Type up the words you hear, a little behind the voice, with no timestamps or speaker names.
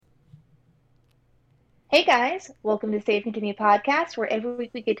Hey guys, welcome to Save Continue podcast, where every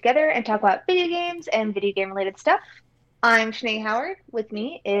week we get together and talk about video games and video game related stuff. I'm Shanae Howard. With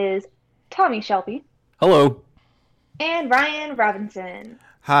me is Tommy Shelby Hello. and Ryan Robinson.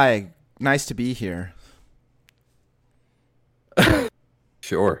 Hi, nice to be here.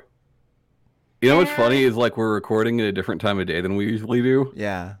 Sure. You know what's funny is we're recording at a different time of day than we usually do.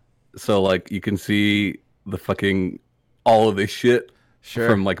 Yeah, So you can see the fucking all of this shit sure.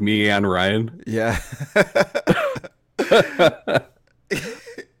 from me and Ryan. Yeah.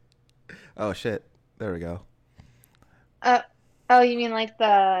 Oh shit! There we go. Oh, you mean like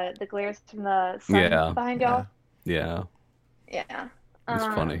the glares from the sun Yeah. behind y'all? Yeah, Yeah. it's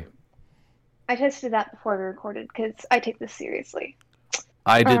funny. I tested that before we recorded because I take this seriously.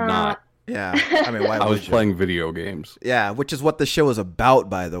 I did not. Yeah, I mean, why I would was you? playing video games. Yeah, which is what the show is about,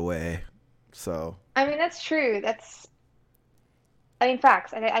 by the way. So I mean, that's true.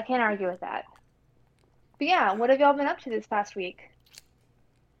 Facts. I can't argue with that. But yeah, what have y'all been up to this past week?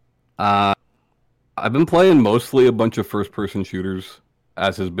 I've been playing mostly a bunch of first-person shooters,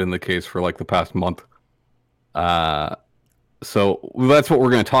 as has been the case for the past month. So that's what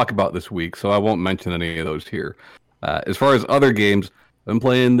we're going to talk about this week. So I won't mention any of those here. As far as other games, I've been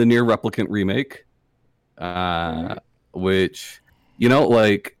playing the Nier Replicant remake, which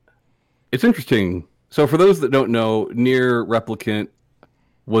it's interesting. So for those that don't know, Nier Replicant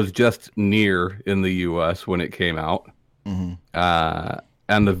was just Nier in the US when it came out.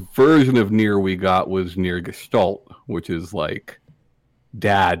 And the version of Nier we got was Nier Gestalt, which is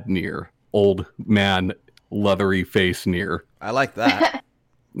dad Nier, old man, leathery face Nier. I like that.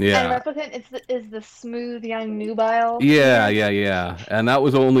 Yeah. And Replicant is the smooth young nubile. Yeah. And that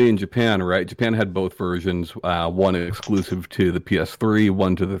was only in Japan, right? Japan had both versions, one exclusive to the PS3,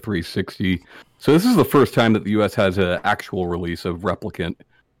 one to the 360. So this is the first time that the US has an actual release of Replicant.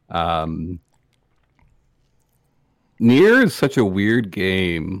 Nier is such a weird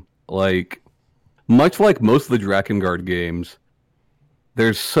game. Much like most of the Drakengard games,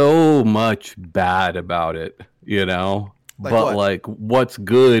 there's so much bad about it, But what's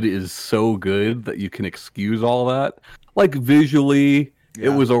good is so good that you can excuse all that. Visually, It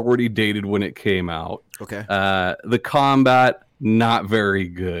was already dated when it came out. Okay. The combat, not very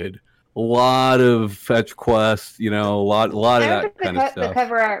good. A lot of fetch quests, a lot of that kind of stuff. The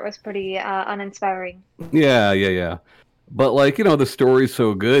cover art was pretty uninspiring. Yeah. But the story's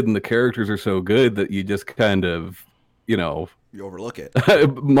so good and the characters are so good that you just kind of, You overlook it.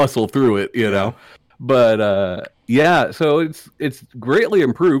 muscle through it, know. But so it's greatly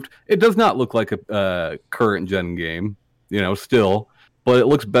improved. It does not look like a current gen game, still, but it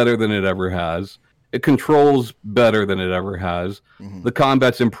looks better than it ever has. It controls better than it ever has. Mm-hmm. The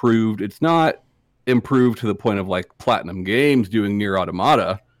combat's improved. It's not improved to the point of Platinum Games doing Nier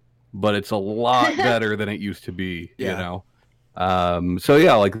Automata, but it's a lot better than it used to be, So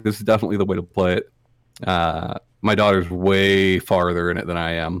yeah, this is definitely the way to play it. My daughter's way farther in it than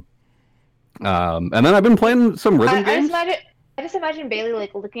I am. And then I've been playing some rhythm games. I just imagine Bailey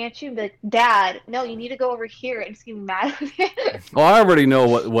looking at you and be like, "Dad, no, you need to go over here," and just getting mad at you. Well, I already know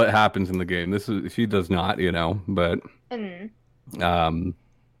what happens in the game. She does not, but so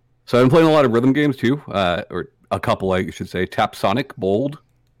I've been playing a lot of rhythm games too, or a couple, I should say. Tap Sonic Bold,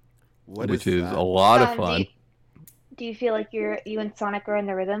 which is a lot of fun. Do you feel like you and Sonic are in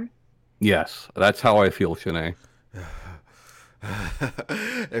the rhythm? Yes, that's how I feel, Shanae.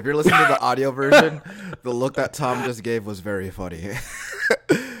 If you're listening to the audio version, the look that Tom just gave was very funny.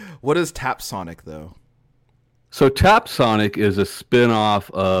 What is Tap Sonic, though? So Tap Sonic is a spin-off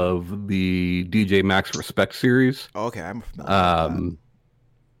of the DJ Max Respect series. Oh, okay, I'm familiar with that.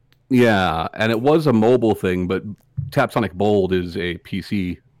 Yeah, and it was a mobile thing, but Tap Sonic Bold is a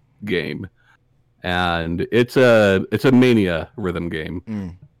PC game, and it's a Mania rhythm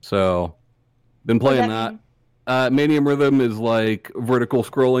game. So, been playing that. Mania rhythm is vertical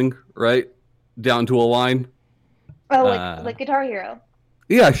scrolling, right? Down to a line. Oh, like Guitar Hero.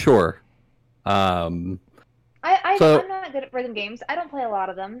 Yeah, sure. I'm not good at rhythm games. I don't play a lot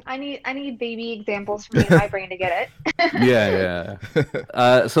of them. I need baby examples for me in my brain to get it. Yeah.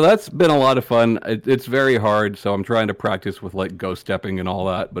 So that's been a lot of fun. It's very hard, so I'm trying to practice with ghost stepping and all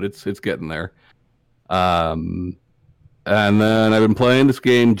that, but it's getting there. And then I've been playing this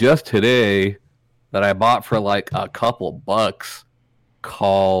game just today that I bought for a couple bucks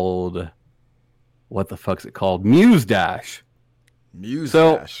called, what the fuck's it called? Muse Dash. Muse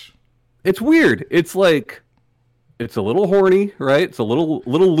Dash. It's weird. It's it's a little horny, right? It's a little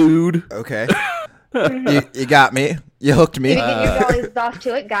lewd. Okay. You got me. You hooked me. Get your dollies off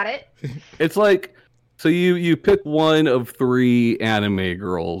to it. Got it. It's so you pick one of 3 anime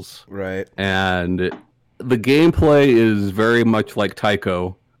girls. Right. And the gameplay is very much like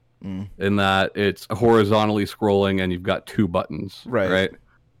Taiko Mm. in that it's horizontally scrolling and you've got two buttons, Right. right?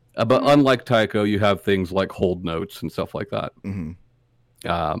 But unlike Taiko, you have things like hold notes and stuff like that. Mhm.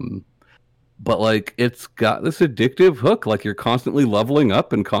 But like it's got this addictive hook, like you're constantly leveling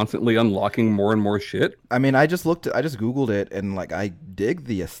up and constantly unlocking more and more shit. I mean, I just Googled it, and like I dig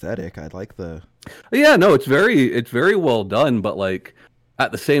the aesthetic. I like the. Yeah, no, it's very well done, but like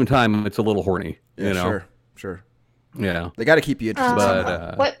at the same time, it's a little horny. Yeah, you know? Sure. Yeah. They got to keep you interested. But,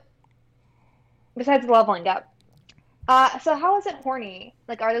 somehow. What besides leveling up? So how is it horny?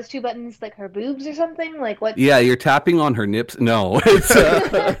 Like, are those two buttons like her boobs or something? Like what? Yeah, you're tapping on her nips. No, it's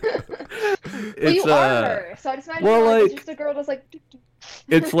Well, you are her, so I just imagine well, like, like- it's just a girl just like.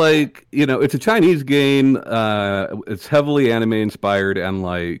 it's like, you know, it's a Chinese game. It's heavily anime inspired, and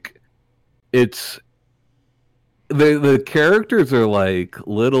like it's the characters are like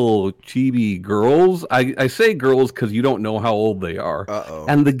little chibi girls. I say girls because you don't know how old they are, Uh-oh.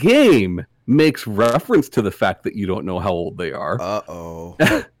 and the game makes reference to the fact that you don't know how old they are. Uh-oh.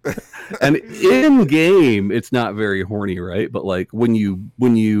 And in game, it's not very horny, right? But like when you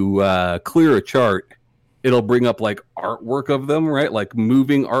clear a chart, it'll bring up like artwork of them, right? Like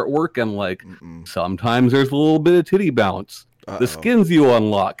moving artwork, and like Mm-mm. sometimes there's a little bit of titty bounce. Uh-oh. The skins you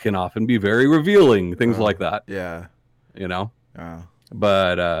unlock can often be very revealing, things like that, Yeah. you know. Oh.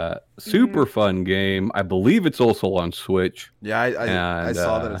 But super fun game. I believe it's also on Switch. Yeah, I And,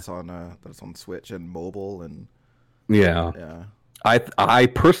 saw that it's on Switch and mobile, and Yeah. yeah. I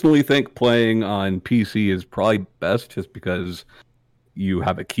personally think playing on PC is probably best, just because you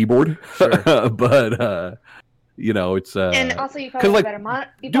have a keyboard. Sure. But you know, it's And also, you probably have like, a better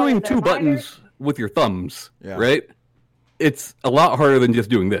monitor. doing two buttons with your thumbs, Yeah. right? It's a lot harder than just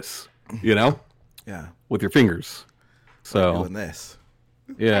doing this, you know, Yeah. with your fingers. So Doing this.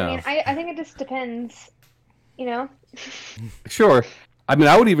 yeah, I mean, I think it just depends. You know. sure. I mean,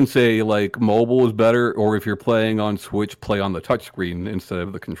 I would even say like mobile is better, or if you're playing on Switch, play on the touchscreen instead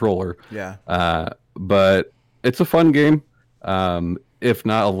of the controller. Yeah. But it's a fun game, if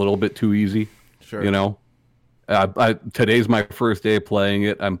not a little bit too easy. Sure. You know, today's my first day playing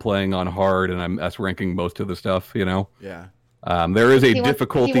it. I'm playing on hard, and I'm S ranking most of the stuff. You know, Yeah. there is a You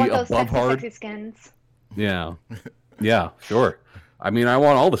difficulty want those above sexy, hard. sexy skins. Yeah, yeah, sure. I mean, I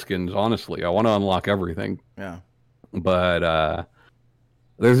want all the skins. Honestly, I want to unlock everything. Yeah. But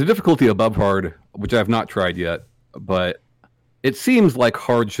there's a difficulty above hard, which I've not tried yet. But it seems like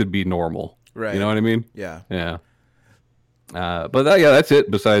hard should be normal. Right. You know what I mean? Yeah. Yeah. But that's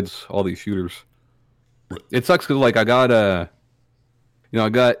it. Besides all these shooters, it sucks because like I got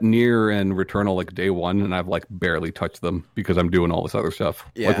Nier and Returnal like day one, and I've like barely touched them because I'm doing all this other stuff.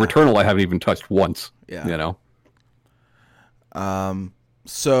 Like Yeah. Returnal, I haven't even touched once. Yeah. You know.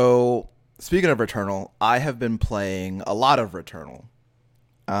 So speaking of Returnal, I have been playing a lot of Returnal.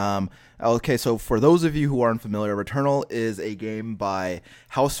 Okay, so for those of you who aren't familiar, Returnal is a game by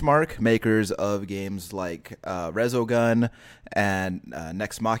Housemarque, makers of games like Resogun and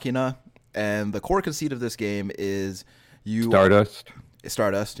Nex Machina. And the core conceit of this game is Stardust.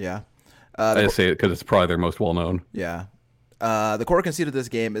 Yeah. I just say it because it's probably their most well known. Yeah. The core conceit of this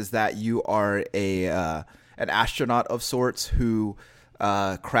game is that you are an astronaut of sorts who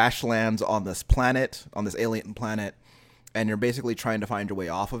crash lands on this planet, on this alien planet, and you're basically trying to find your way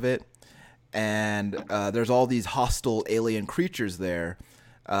off of it. And there's all these hostile alien creatures there,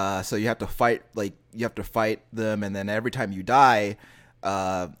 so you have to fight. Like you have to fight them, and then every time you die,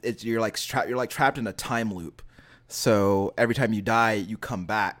 you're trapped in a time loop. So every time you die, you come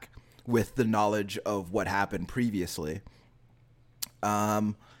back with the knowledge of what happened previously.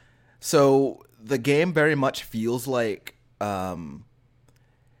 So the game very much feels like Nex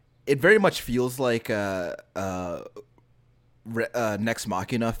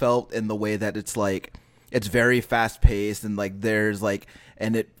Machina felt, in the way that it's like it's very fast paced, and like there's like,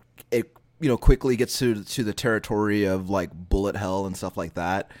 and it quickly gets to the territory of like bullet hell and stuff like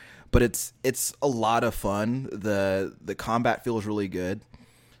that. But it's a lot of fun. The combat feels really good.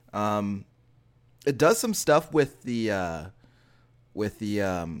 It does some stuff with the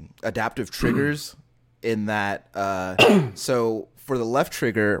adaptive triggers in that. So for the left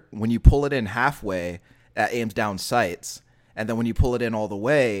trigger, when you pull it in halfway, that aims down sights, and then when you pull it in all the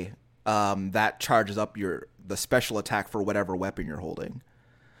way, that charges up the special attack for whatever weapon you're holding.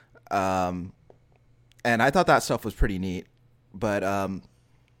 And I thought that stuff was pretty neat, but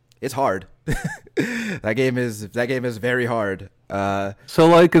it's hard. That game is very hard. So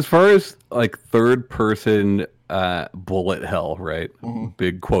like as far as like third person bullet hell, right? Mm-hmm.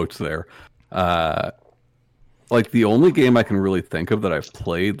 Big quotes there. like the only game I can really think of that I've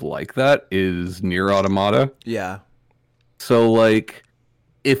played like that is Nier Automata. Yeah. So like,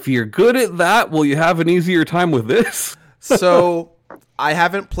 if you're good at that, will you have an easier time with this? So I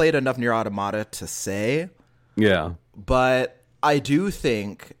haven't played enough Nier Automata to say. Yeah. But I do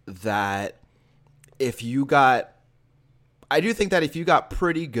think that if you got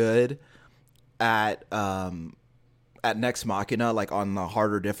pretty good at Nex Machina, like on the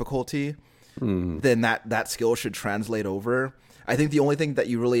harder difficulty, then that skill should translate over. I think the only thing that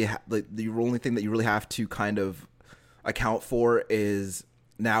you really have to kind of account for is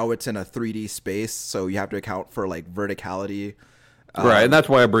now it's in a 3D space, so you have to account for like verticality. Right, and that's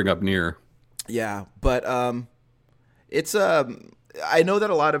why I bring up Nier. Yeah, but it's I know that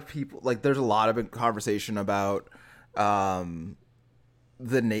a lot of people, like, there's a lot of conversation about the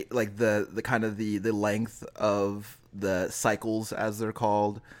kind of the length of the cycles, as they're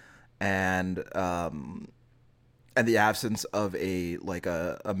called, and the absence of a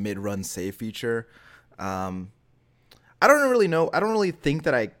mid-run save feature. I don't really know. I don't really think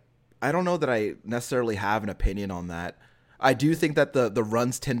that I don't know that I necessarily have an opinion on that. I do think that the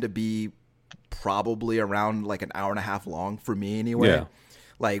runs tend to be probably around like an hour and a half long for me anyway. Yeah.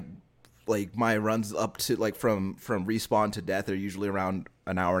 Like my runs up to like from respawn to death are usually around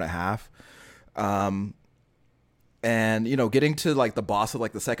an hour and a half. And you know, getting to like the boss of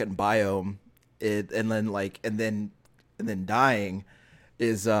like the second biome, and then dying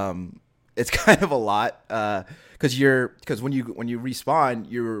is it's kind of a lot, because when you respawn,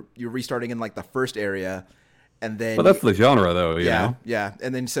 you're restarting in like the first area. And then, but that's the genre, though. You know? Yeah.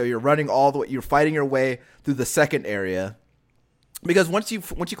 And then so you're running all the way. You're fighting your way through the second area, because once you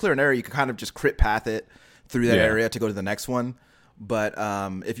clear an area, you can kind of just crit path it through that area to go to the next one. But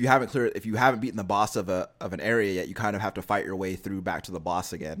if you haven't beaten the boss of an area yet, you kind of have to fight your way through back to the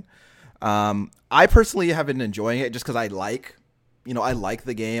boss again. I personally have been enjoying it just because I like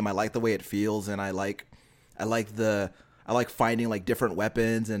the game. I like the way it feels, and I like finding like different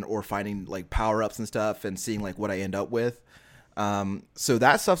weapons or finding like power ups and stuff and seeing like what I end up with. So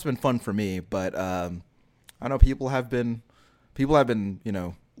that stuff's been fun for me, but I know people have been, you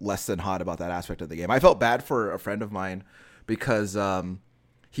know, less than hot about that aspect of the game. I felt bad for a friend of mine because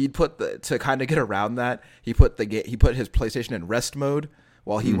he'd to kind of get around that, he put his PlayStation in rest mode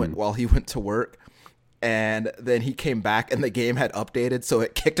while he went to work. And then he came back and the game had updated, so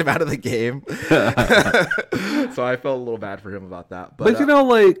it kicked him out of the game. So I felt a little bad for him about that. But you know,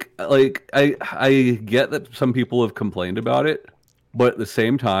 like I get that some people have complained about it, but at the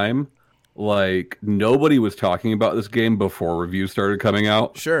same time, like nobody was talking about this game before reviews started coming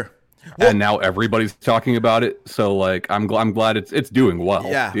out. Sure. Well, and now everybody's talking about it. So like I'm glad it's doing well.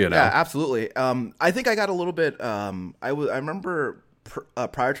 Yeah. You know? Yeah, absolutely. I think I got a little bit I remember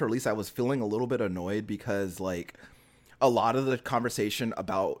prior to release, I was feeling a little bit annoyed because like a lot of the conversation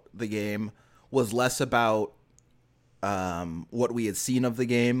about the game was less about what we had seen of the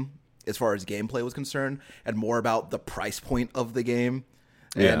game as far as gameplay was concerned, and more about the price point of the game.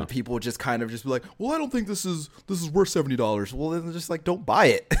 And people just kind of just be like, well, I don't think this is worth $70. Well, then just like, don't buy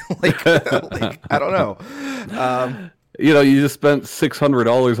it. like I don't know. You know, you just spent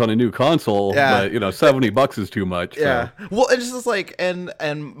 $600 on a new console, but you know, $70 is too much. Yeah. So. Well, it's just like, and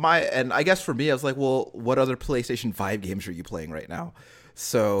I guess for me, I was like, well, what other PlayStation 5 games are you playing right now?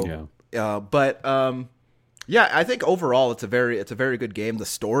 So, yeah, I think overall it's a very good game. The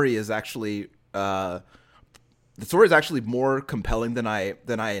story is actually more compelling than I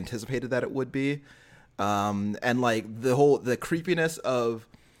anticipated that it would be. And like the creepiness of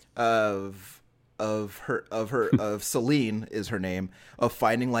Celine is her name, of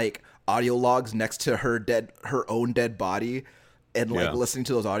finding like audio logs next to her own dead body, and like listening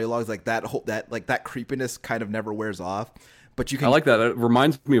to those audio logs, like that creepiness kind of never wears off. But you can, I like that. It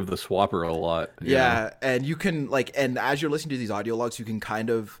reminds me of the Swapper a lot. Yeah, and you can like, and as you're listening to these audio logs, you can kind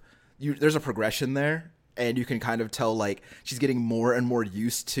of there's a progression there, and you can kind of tell like she's getting more and more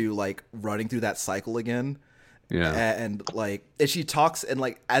used to like running through that cycle again. Yeah. And like, as she talks, and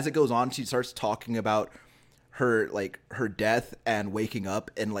like as it goes on, she starts talking about her death and waking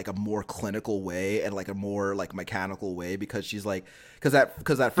up in like a more clinical way and like a more like mechanical way, because she's like, because at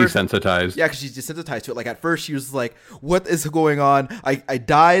first desensitized. Yeah, because she's desensitized to it. Like at first she was like, what is going on? I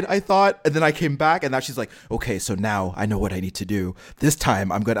died, I thought, and then I came back, and now she's like, okay, so now I know what I need to do. This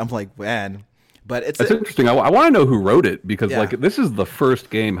time I'm like, man. But it's interesting. I want to know who wrote it, because like this is the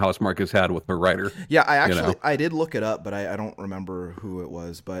first game Housemarque has had with her writer. Yeah, I did look it up, but I don't remember who it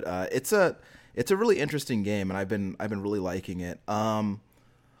was. But it's a really interesting game, and I've been really liking it.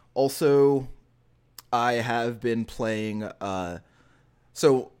 Also, I have been playing.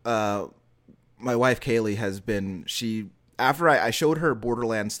 So my wife Kaylee has been after I showed her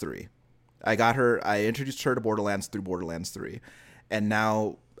Borderlands 3. I introduced her to Borderlands through Borderlands 3. And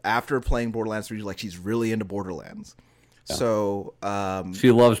now after playing Borderlands 3, like she's really into Borderlands. Yeah. So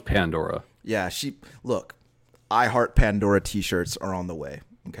she loves Pandora. Yeah, I Heart Pandora t-shirts are on the way.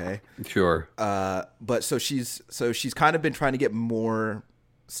 Okay. Sure. But so she's kind of been trying to get more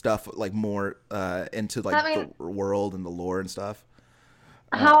stuff, like more into like the world and the lore and stuff.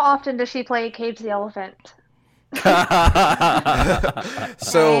 How often does she play Cage the Elephant? So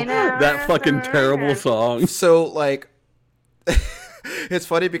that fucking terrible song. So like it's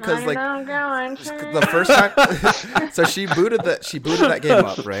funny because like the first time so she booted that game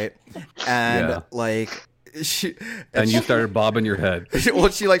up, right? And like and you started bobbing your head. Well,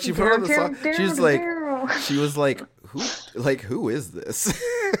 she put on the song. She was like, who is this?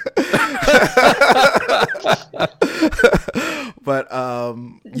 But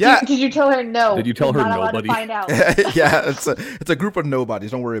yeah. Did you tell her no? Did you tell her nobody? To find out. Yeah, it's a group of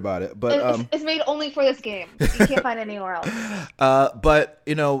nobodies. Don't worry about it. But it's made only for this game. You can't find it anywhere else. But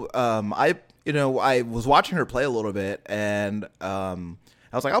I was watching her play a little bit, and I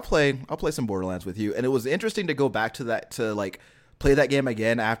was like, I'll play some Borderlands with you. And it was interesting to go back to that, to like play that game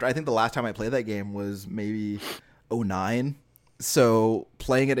again after. I think the last time I played that game was maybe 2009. So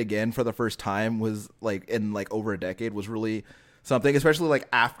playing it again for the first time was like in like over a decade was really something, especially like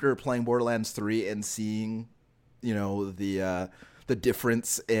after playing Borderlands 3 and seeing, the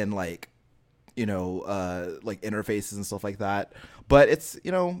difference in like, like interfaces and stuff like that. But it's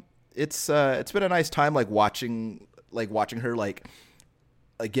been a nice time like watching her like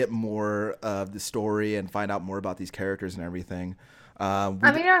get more of the story and find out more about these characters and everything. You're not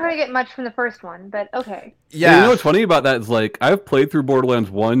going to get much from the first one, but okay. Yeah. And you know what's funny about that is like I've played through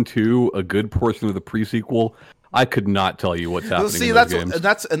Borderlands 1, 2, a good portion of the pre-sequel. I could not tell you what's happening. See, in that's those games.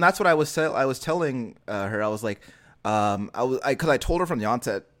 that's what I was telling her. I was like, because I told her from the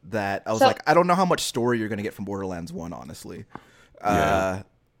onset that I was like, I don't know how much story you're going to get from Borderlands 1, honestly. Yeah.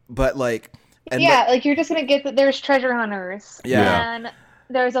 But like, like you're just going to get that there's treasure hunters. Yeah. And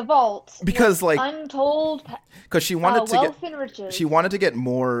there's a vault because like untold because she wanted to wealth and riches. She wanted to get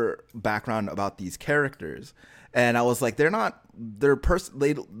more background about these characters, and I was like, they don't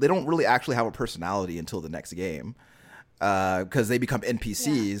really actually have a personality until the next game, because they become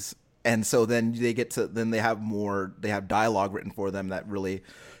NPCs, and so then they have dialogue written for them that really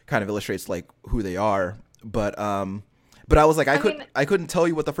kind of illustrates like who they are, but I was like, I couldn't tell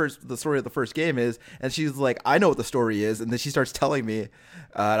you what the story of the first game is, and she's like, I know what the story is, and then she starts telling me,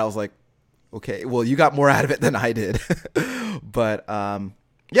 and I was like, okay, well, you got more out of it than I did, but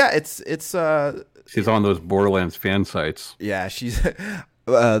yeah, it's she's on those Borderlands fan sites. Yeah, she's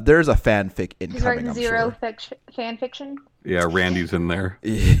there's a fanfic incoming. She's writing zero fan fiction. Yeah, Randy's in there.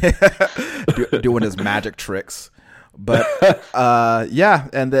 Yeah. Doing his magic tricks, but yeah,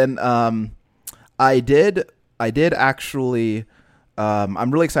 and then I did actually.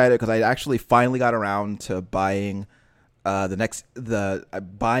 I'm really excited because I actually finally got around to buying buying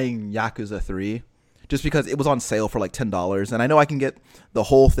Yakuza 3, just because it was on sale for like $10, and I know I can get the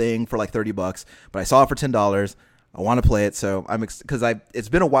whole thing for like $30, but I saw it for $10. I want to play it, so it's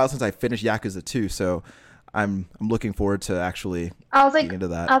been a while since I finished Yakuza 2, so I'm looking forward to actually getting into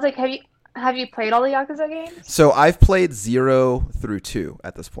that. I was like, have you played all the Yakuza games? So I've played 0 through 2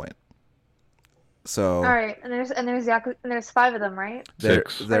 at this point. So all right, and there's 5 of them, right? There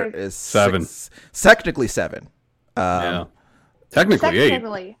is 7. Technically 7. Yeah. Technically 8.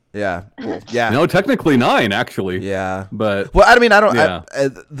 Technically. Yeah. Well, yeah. No, technically 9 actually. Yeah. But well, I mean, I don't. Yeah.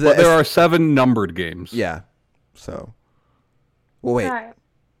 But there are 7 numbered games. Yeah. So. Well, wait. Right.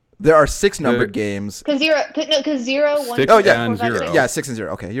 There are 6 numbered games. Because 0, 1, 2, 6 3, and 4, 5, 0. Yeah, 6 and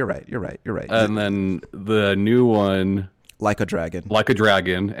 0. Okay, you're right. And then the new one, Like a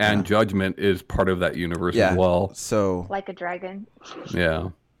Dragon, and Judgment is part of that universe yeah. as well. So Like a Dragon.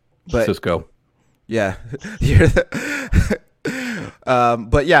 Yeah. But Cisco. Yeah.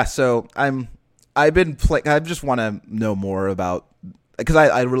 But yeah, so I've been playing. I just want to know more about, because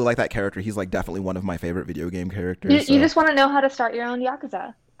I really like that character. He's like definitely one of my favorite video game characters. You just want to know how to start your own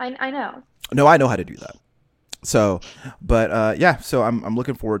Yakuza. I know. No, I know how to do that. So, but yeah, so I'm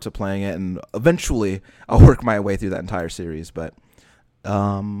looking forward to playing it, and eventually I'll work my way through that entire series. But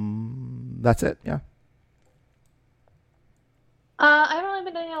that's it. Yeah. I've only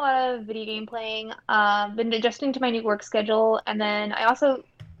been doing a lot of video game playing. Been adjusting to my new work schedule, and then I also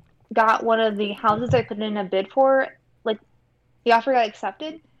got one of the houses I put in a bid for. Like, the offer got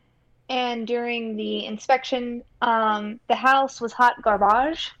accepted, and during the inspection, the house was hot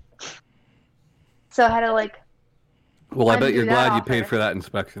garbage. So I had to Well, I bet undo you're that glad you paid offer. for that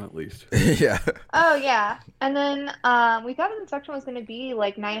inspection at least. Yeah. Oh yeah, and then we thought the inspection was going to be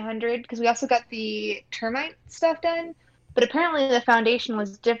like 900 because we also got the termite stuff done, but apparently the foundation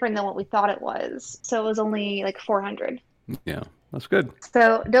was different than what we thought it was, so it was only like 400. Yeah, that's good.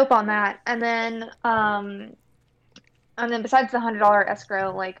 So dope on that, and then besides the $100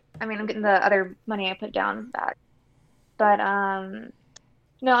 escrow, like I mean, I'm getting the other money I put down back, but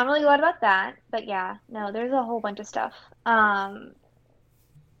no, I'm really glad about that. But yeah, no, there's a whole bunch of stuff.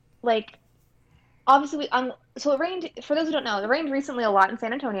 Like obviously so it rained, for those who don't know, it rained recently a lot in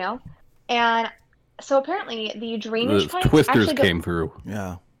San Antonio, and so apparently the drainage The pipes twisters actually go, came through.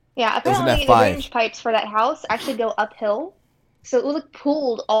 Yeah. yeah, It was an apparently the F5. drainage pipes for that house actually go uphill, so it was like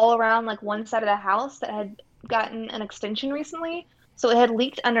pooled all around like one side of the house that had gotten an extension recently, so it had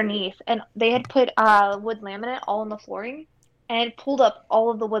leaked underneath, and they had put wood laminate all in the flooring, and it pulled up all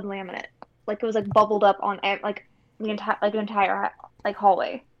of the wood laminate, like it was like bubbled up on like the entire like an entire like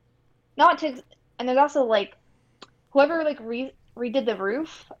hallway. Not to, and there's also like whoever like redid the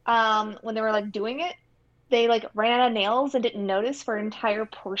roof, when they were like doing it, they like ran out of nails and didn't notice for an entire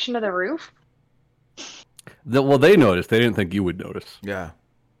portion of the roof. Well, they noticed. They didn't think you would notice. Yeah.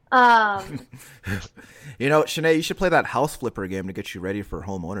 Um, You know, Shanae, you should play that house flipper game to get you ready for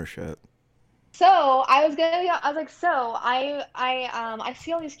home ownership. so I was like, so I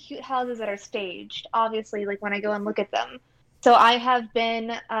see all these cute houses that are staged, obviously, like when I go and look at them. So I have been,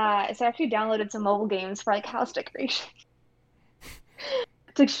 so I actually downloaded some mobile games for like house decoration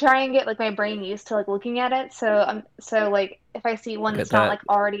to try and get like my brain used to like looking at it. So like if I see one Get that's not that. like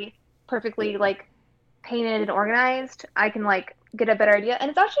already perfectly like painted and organized, I can like get a better idea. And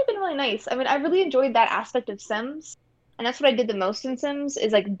it's actually been really nice. I mean, I really enjoyed that aspect of Sims, and that's what I did the most in Sims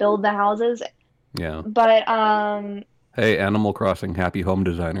is like build the houses. Yeah. But Hey, Animal Crossing, Happy Home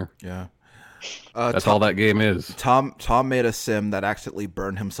Designer. Yeah. That's all that game is. Tom made a sim that accidentally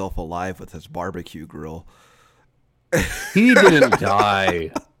burned himself alive with his barbecue grill. He didn't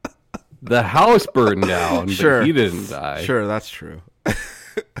die. The house burned down, Sure. but he didn't die. Sure, that's true.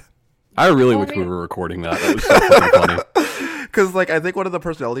 I really Well, wish we maybe- were recording that. That was so fucking funny. Because like I think one of the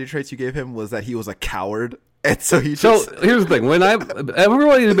personality traits you gave him was that he was a coward, and so he So just here's the thing: when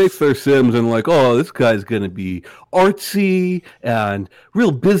everybody makes their Sims and like, oh, this guy's gonna be artsy and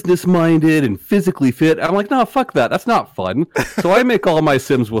real business minded and physically fit, I'm like, no, fuck that. That's not fun. So I make all my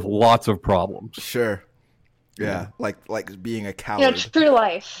Sims with lots of problems. sure, yeah, like being a you know, coward. true to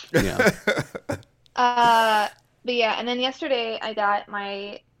life. Yeah. But yeah, and then yesterday I got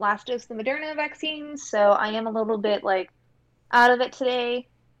my last dose of the Moderna vaccine, so I am a little bit like out of it today.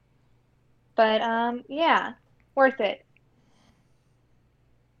 But yeah, worth it.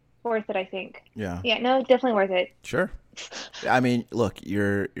 Worth it, I think. Yeah, Yeah, no, definitely worth it. sure. I mean, look,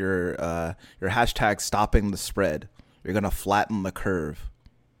 your hashtag stopping the spread. You're gonna flatten the curve.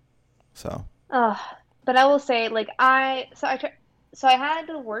 So Ugh. But I will say, like, so I had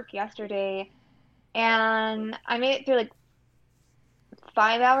to work yesterday, and I made it through like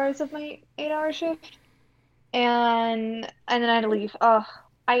 5 hours of my 8-hour shift, and then I had to leave. Oh,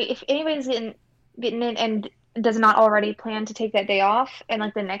 if anybody's getting in and does not already plan to take that day off and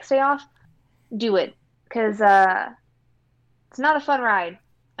like the next day off, do it, because it's not a fun ride.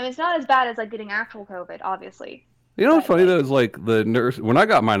 I mean, it's not as bad as like getting actual COVID, obviously. You know what's But, funny like- though is like the nurse when I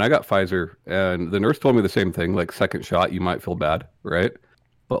got mine, I got Pfizer, and the nurse told me the same thing. Like second shot, you might feel bad, right?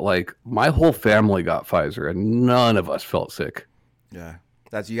 But like my whole family got Pfizer, and none of us felt sick. yeah,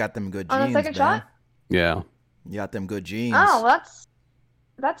 you got them good On the genes, second man. shot? Yeah. You got them good genes. Oh, well,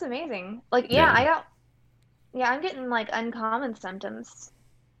 that's amazing. Like, Yeah. I'm getting like uncommon symptoms.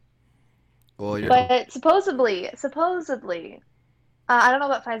 Well, you're, But supposedly, I don't know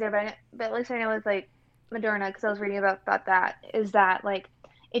about Pfizer, but at least I know it's like Moderna because I was reading about that. Is that like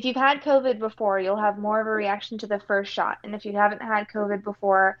if you've had COVID before, you'll have more of a reaction to the first shot, and if you haven't had COVID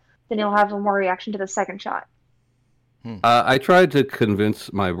before, then you'll have a more reaction to the second shot. I tried to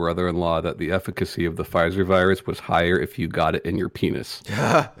convince my brother-in-law that the efficacy of the Pfizer virus was higher if you got it in your penis.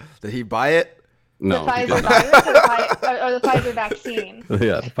 did he buy it? No, The he Pfizer didn't. virus or the Pfizer vaccine.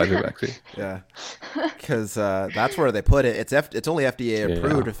 Yeah, the Pfizer vaccine. Yeah, because that's where they put it. It's only FDA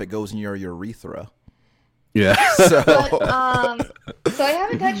approved Yeah. if it goes in your urethra. Yeah. So But so I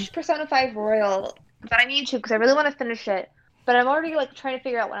haven't touched Persona 5 Royal, but I need to because I really want to finish it. But I'm already like trying to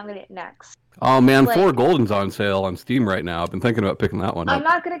figure out what I'm gonna get next. Oh man, Like- 4 Golden's on sale on Steam right now. I've been thinking about picking that one I'm up.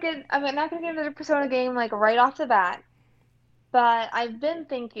 not gonna get another Persona game like right off the bat. But I've been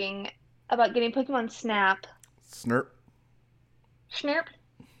thinking about getting Pokemon Snap. snurp. Snurp.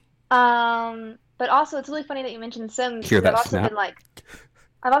 But also it's really funny that you mentioned Sims Hear because that snap?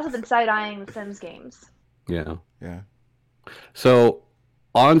 I've also been side-eyeing the Sims games. Yeah. Yeah. So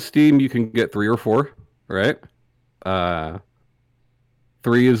on Steam, you can get 3 or 4, right?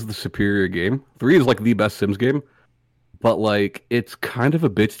 3 is the superior game. 3 is like the best Sims game, but like it's kind of a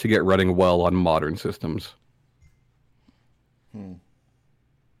bitch to get running well on modern systems.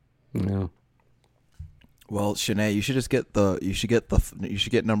 Yeah. Well, Shanae, you should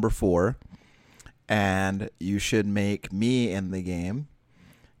get number 4, and you should make me in the game,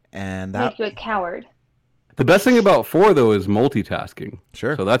 and that Make you a coward. The best thing about 4 though is multitasking.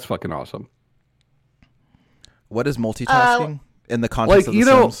 Sure. So that's fucking awesome. What is multitasking in the context of the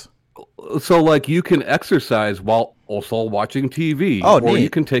Sims? So like you can exercise while also watching TV, Oh, or neat. you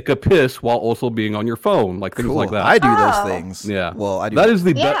can take a piss while also being on your phone, like things Cool. like that. I do those Oh. things. Yeah. Well, I do. That is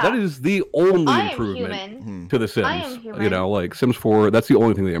the Yeah. that is the only I am improvement human. to the Sims. I am human. You know, like Sims 4, that's the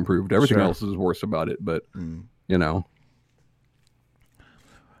only thing they improved. Everything Sure. else is worse about it, but you know.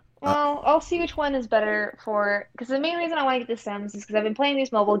 Well, I'll see which one is better for. Because the main reason I want to get The Sims is because I've been playing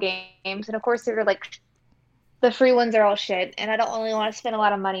these mobile games, and of course they're like the free ones are all shit, and I don't really want to spend a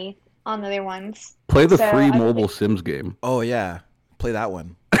lot of money on the other ones. Play the So free I mobile think- Sims game. Oh yeah, play that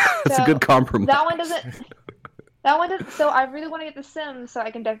one. That's So, a good compromise. That one doesn't. That one doesn't. So I really want to get The Sims so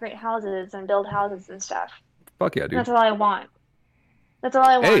I can decorate houses and build houses and stuff. Fuck yeah, dude. That's all I want. That's all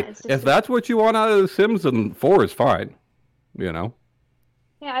I want. Hey, It's just if that's what you want out of the Sims, then 4 is fine. You know?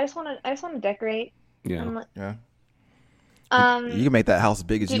 yeah, I just want to decorate. Yeah. And, Yeah. um, You can make that house as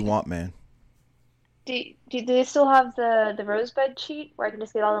big as you do- want, man. do they still have the rosebud cheat where I can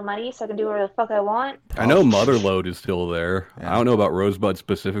just get all the money so I can do whatever the fuck I want? I know Motherload is still there. Yeah. I don't know about Rosebud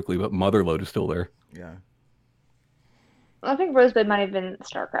specifically, but Motherload is still there. Yeah. I think rosebud might have been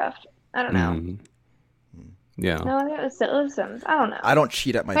StarCraft. I don't know. Mhm. Yeah. No, I think it was Sims. I don't know. I don't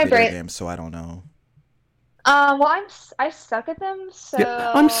cheat at my My video brain- games, so I don't know. Well, I suck at them, so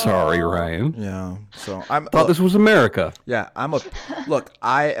Yeah, I'm sorry, Ryan. Yeah. So I'm. Thought this was America. Yeah, look.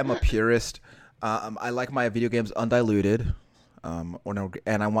 I am a purist. I like my video games undiluted, and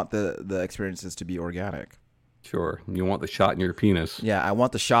I want the experiences to be organic. Sure. You want the shot in your penis. Yeah, I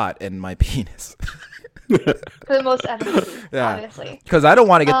want the shot in my penis For the most efficacy, Yeah. obviously. because I don't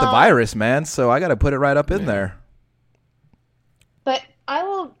want to get the Um, virus, man. So I got to put it right up in Yeah. there. But I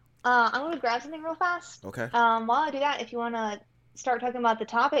will. I'm gonna grab something real fast. Okay. While I do that, if you want to start talking about the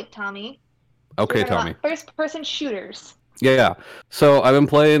topic, Tommy. Okay, We're talking Tommy. about first-person shooters. Yeah. So I've been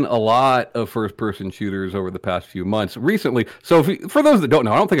playing a lot of first-person shooters over the past few months. Recently, so for those that don't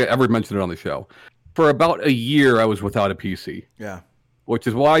know, I don't think I ever mentioned it on the show. For about a year, I was without a PC, Yeah. which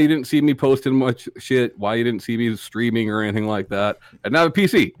is why you didn't see me posting much shit, why you didn't see me streaming or anything like that. And now I have a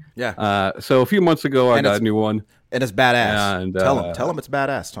PC. Yeah. So a few months ago, I And got it's- a new one. And it's badass. And, Tell him it's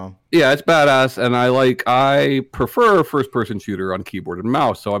badass, Tom. Yeah, it's badass, and I prefer first-person shooter on keyboard and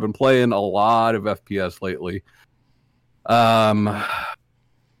mouse. So I've been playing a lot of FPS lately.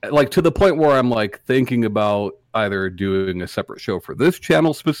 Like to the point where I'm like thinking about either doing a separate show for this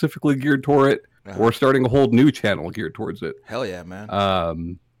channel specifically geared toward it, Uh-huh. or starting a whole new channel geared towards it. Hell yeah, man.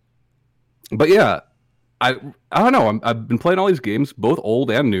 But yeah, I don't know. I've been playing all these games, both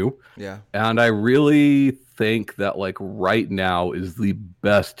old and new, Yeah. and I really think that like right now is the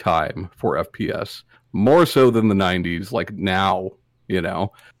best time for FPS, more so than the 90s. Like now, you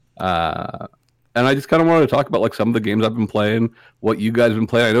know. And I just kind of wanted to talk about like some of the games I've been playing, what you guys have been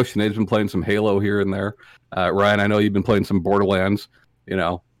playing. I know Sinead's been playing some Halo here and there. Ryan, I know you've been playing some Borderlands. You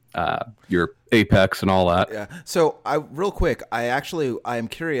know, your Apex and all that. Yeah. So real quick, I am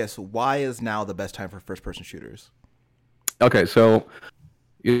curious, why is now the best time for first person shooters? Okay, so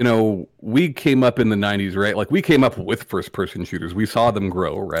you know, we came up in the 90s, right? Like we came up with first person shooters. We saw them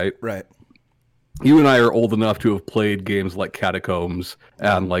grow, right? Right. You and I are old enough to have played games like Catacombs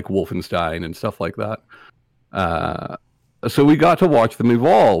and like Wolfenstein and stuff like that. So we got to watch them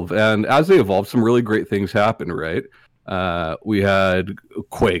evolve, and as they evolved, some really great things happened, right? We had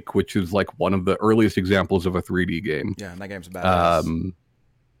Quake, which is like one of the earliest examples of a 3D game. Yeah, that game's badass.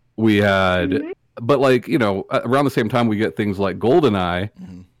 We had, but like, you know, around the same time, we get things like GoldenEye,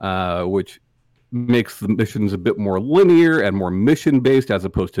 which makes the missions a bit more linear and more mission based as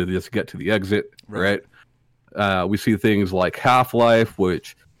opposed to just get to the exit, right? We see things like Half-Life,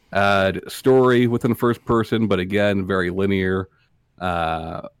 which add story within first person, but again, very linear.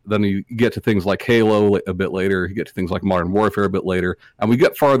 Then you get to things like Halo a bit later, you get to things like Modern Warfare a bit later, and we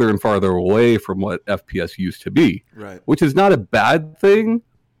get farther and farther away from what FPS used to be, Right. which is not a bad thing.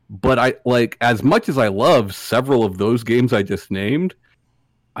 But I like, as much as I love several of those games I just named,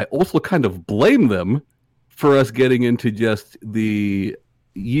 I also kind of blame them for us getting into just the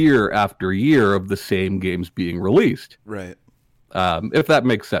year after year of the same games being released. Right. if that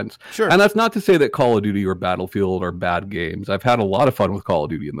makes sense. Sure. And that's not to say that Call of Duty or Battlefield are bad games. I've had a lot of fun with Call of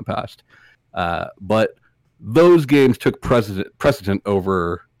Duty in the past, but those games took precedent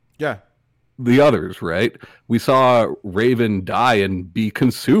over Yeah. the others, right? We saw Raven die and be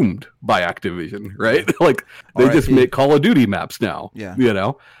consumed by Activision, right? Like they just RIP. make Call of Duty maps now. Yeah. You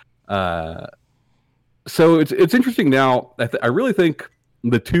know, so it's interesting now. I really think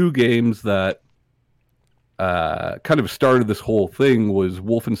the two games that kind of started this whole thing was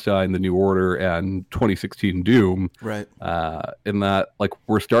Wolfenstein: The New Order and 2016 Doom. Right. In that, like,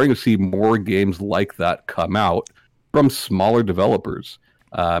 we're starting to see more games like that come out from smaller developers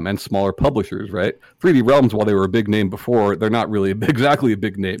and smaller publishers, right? 3D Realms, while they were a big name before, they're not really exactly a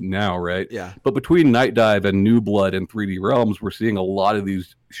big name now, right? Yeah. But between Night Dive and New Blood and 3D Realms, we're seeing a lot of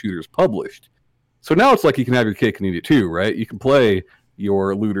these shooters published. So now it's like you can have your cake and eat it too, right? You can play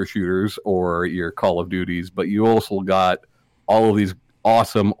your looter shooters or your Call of Duties, but you also got all of these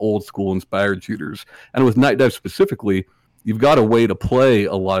awesome old school inspired shooters. And with Night Dive specifically, you've got a way to play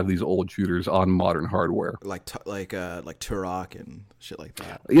a lot of these old shooters on modern hardware. Like Turok and shit like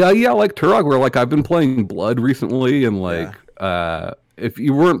that. Yeah, like Turok, where like I've been playing Blood recently, and like if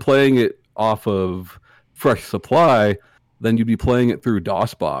you weren't playing it off of Fresh Supply, then you'd be playing it through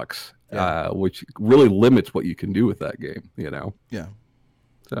DOSBox, which really limits what you can do with that game, you know? Yeah.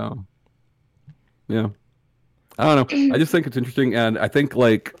 So, yeah. I don't know. I just think it's interesting, and I think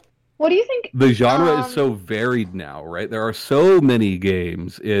like What do you think? the genre is so varied now, right? There are so many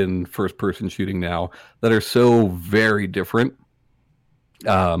games in first-person shooting now that are so very different. You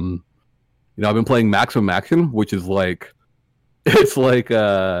know, I've been playing Maximum Action, which is like, it's like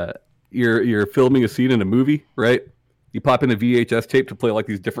you're filming a scene in a movie, right? You pop in a VHS tape to play like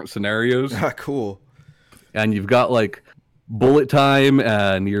these different scenarios, Cool. and you've got like bullet time,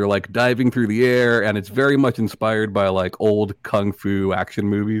 and you're like diving through the air, and it's very much inspired by like old kung fu action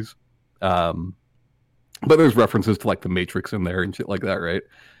movies. But there's references to like the Matrix in there and shit like that, right?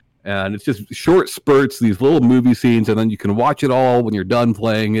 And it's just short spurts, these little movie scenes, and then you can watch it all when you're done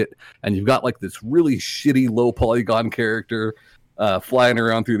playing it, and you've got like this really shitty low polygon character flying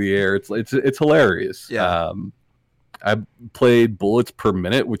around through the air. It's hilarious. Yeah. I played Bullets Per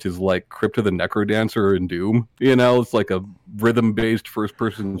Minute, which is like Crypt of the Necrodancer in Doom. You know, it's like a rhythm-based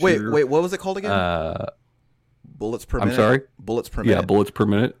first-person shooter. Wait, what was it called again? Bullets Per Minute? I'm sorry? Bullets Per Minute? Yeah, Bullets Per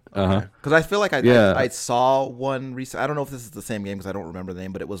Minute. Uh-huh. Because I feel like I saw one recently. I don't know if this is the same game because I don't remember the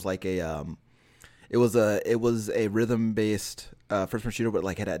name, but it was like it was a rhythm-based first-person shooter, but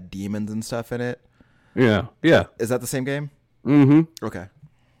like it had demons and stuff in it. Yeah. Is that the same game? Mm-hmm. Okay.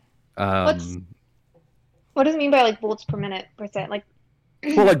 What does it mean by like bullets per minute %? Like,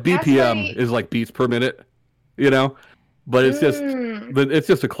 well, like BPM is like beats per minute, you know, but it's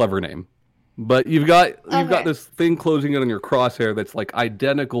just a clever name. But you've got this thing closing in on your crosshair that's like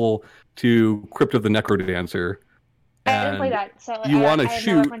identical to Crypt of the Necrodancer. I didn't play that, so you want to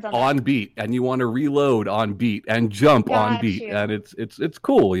shoot on beat, and you want to reload on beat, and jump on beat, and it's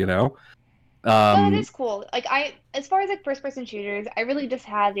cool, you know. It is cool. Like as far as like first-person shooters, I really just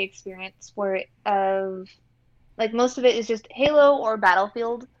had the experience of like most of it is just Halo or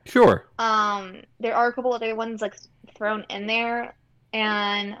Battlefield. Sure. There are a couple other ones like thrown in there,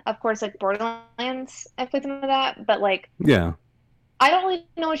 and of course like Borderlands. I've played some of that, but like I don't really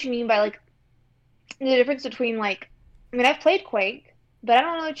know what you mean by like the difference between like. I mean, I've played Quake, but I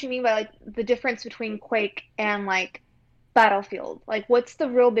don't know what you mean by like the difference between Quake and like Battlefield. Like, what's the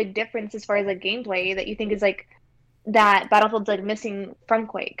real big difference as far as like gameplay that you think is like that Battlefield's like missing from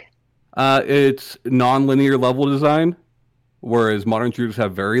Quake? It's non-linear level design, whereas modern shooters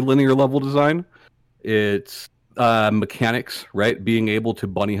have very linear level design. It's mechanics, right? Being able to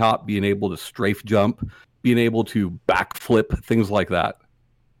bunny hop, being able to strafe jump, being able to backflip, things like that.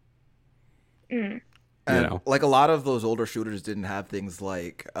 And, you know, like a lot of those older shooters didn't have things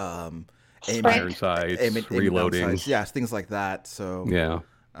like iron sights, reloading, things like that. So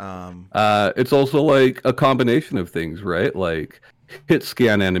it's also like a combination of things, right? Like hit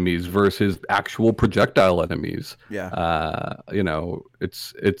scan enemies versus actual projectile enemies. You know,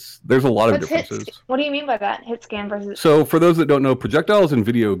 there's a lot of differences. What do you mean by that? Hit scan versus. So for those that don't know, projectiles in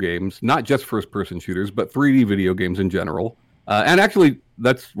video games, not just first-person shooters, but 3D video games in general, and actually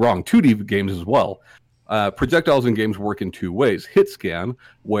that's wrong, 2D games as well. Projectiles in games work in two ways. Hit scan,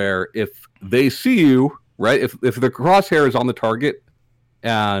 where if they see you, right, if the crosshair is on the target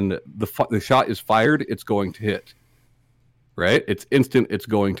and the shot is fired, it's going to hit, right? It's instant, it's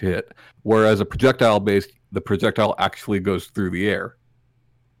going to hit. Whereas a projectile-based, the projectile actually goes through the air.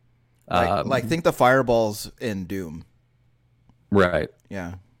 Like think the fireballs in Doom. Right.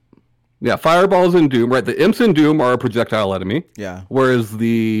 Yeah. Yeah, fireballs in Doom, right? The imps in Doom are a projectile enemy, Yeah. whereas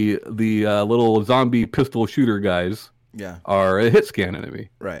the little zombie pistol shooter guys Yeah. are a hit scan enemy.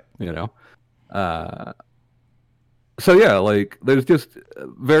 Right. You know, so yeah, like there's just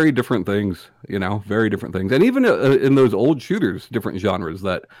very different things. You know, very different things, and even in those old shooters, different genres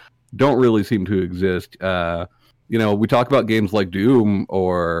that don't really seem to exist. You know, we talk about games like Doom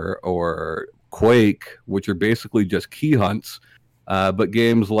or Quake, which are basically just key hunts. But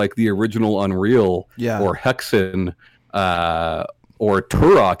games like the original Unreal Yeah. or Hexen or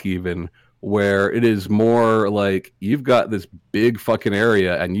Turok even, where it is more like you've got this big fucking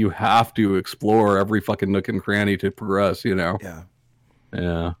area and you have to explore every fucking nook and cranny to progress, you know? Yeah.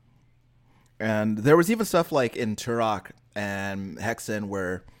 Yeah. And there was even stuff like in Turok and Hexen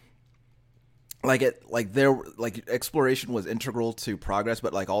where like exploration was integral to progress,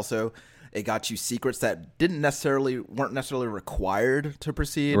 but like also it got you secrets that weren't necessarily required to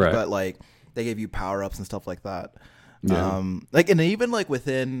proceed, Right. but like they gave you power ups and stuff like that. Yeah. Like, and even like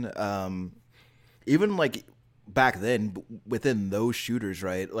within, even like back then within those shooters,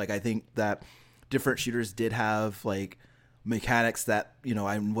 right? Like I think that different shooters did have like mechanics that, you know,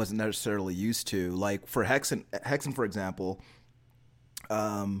 I wasn't necessarily used to. Like for Hexen, for example,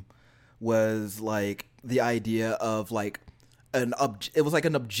 was like the idea of like it was like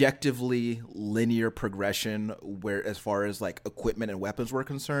an objectively linear progression where as far as like equipment and weapons were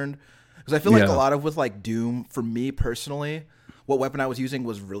concerned. Because I feel like a lot of with like Doom, for me personally, what weapon I was using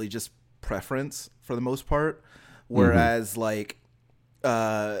was really just preference for the most part. Whereas like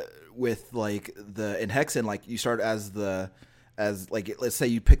with like in Hexen, like you start as like let's say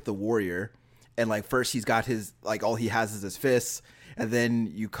you pick the warrior, and like first he's got his like all he has is his fists, and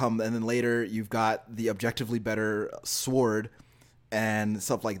then later you've got the objectively better sword and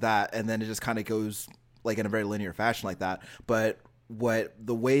stuff like that, and then it just kind of goes like in a very linear fashion like that. But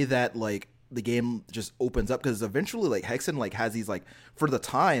the way that like the game just opens up, because eventually like Hexen like has these like for the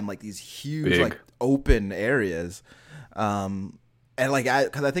time like these huge like open areas, and like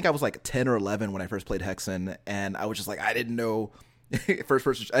because I think I was like 10 or 11 when I first played Hexen, and I was just like I didn't know first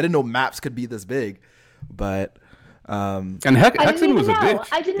person I didn't know maps could be this big, but and Hexen was a bitch.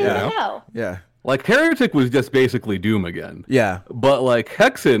 I didn't even know. Yeah. Like Heretic was just basically Doom again. Yeah. But like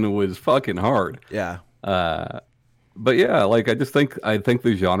Hexen was fucking hard. Yeah. But yeah, like I think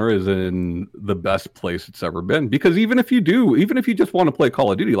the genre is in the best place it's ever been, because even if you just want to play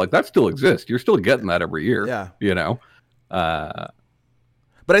Call of Duty, like that still exists. You're still getting that every year. Yeah. You know. But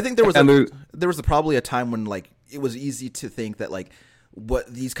I think there was probably a time when like it was easy to think that like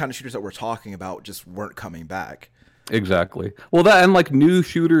what these kind of shooters that we're talking about just weren't coming back. Exactly. Well, that and like new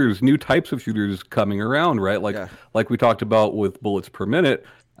types of shooters coming around, right? Like we talked about with bullets per minute.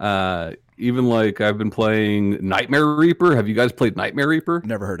 Even like I've been playing Nightmare Reaper. Have you guys played Nightmare Reaper?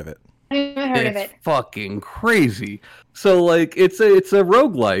 Never heard of it. I never heard of it. Fucking crazy. So like it's a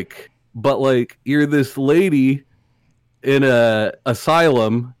roguelike, but like you're this lady in a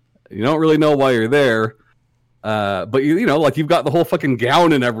asylum. You don't really know why you're there. But you know, like you've got the whole fucking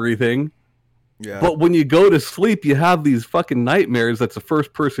gown and everything. Yeah. But when you go to sleep, you have these fucking nightmares. That's a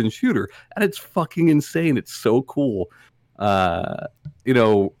first-person shooter, and it's fucking insane. It's so cool. You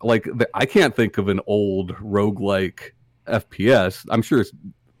know, like I can't think of an old roguelike FPS. I'm sure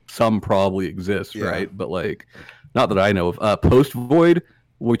some probably exist, right? But like, not that I know of. Post Void,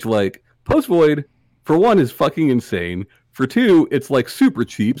 which like Post Void, for one, is fucking insane. For two, it's like super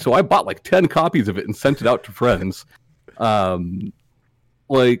cheap. So I bought like 10 copies of it and sent it out to friends.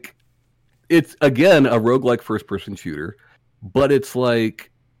 Like. It's again a roguelike first-person shooter, but it's like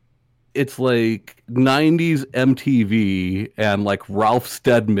 90s MTV and like Ralph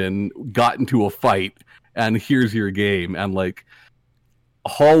Steadman got into a fight and here's your game, and like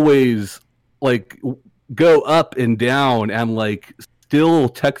hallways like go up and down, and like still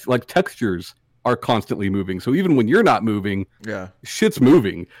textures are constantly moving. So even when you're not moving, shit's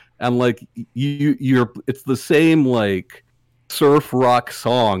moving, and like you're it's the same like surf rock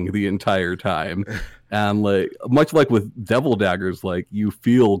song the entire time, and like much like with Devil Daggers, like you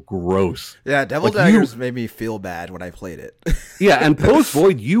feel gross. Yeah, Devil Daggers made me feel bad when I played it. Yeah, and Post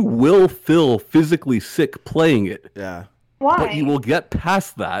Void, you will feel physically sick playing it. Yeah. Why? But you will get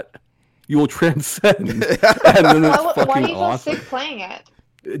past that. You will transcend. And then it's why fucking do you feel awesome. sick playing it?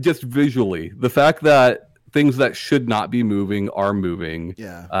 Just visually, the fact that things that should not be moving are moving.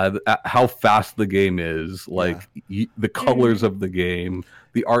 Yeah. How fast the game is, like the colors of the game,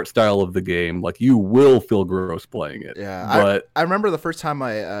 the art style of the game, like you will feel gross playing it. Yeah. But I remember the first time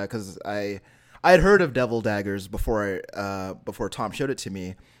because I had heard of Devil Daggers before Tom showed it to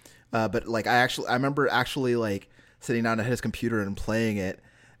me. But like I remember actually like sitting down at his computer and playing it.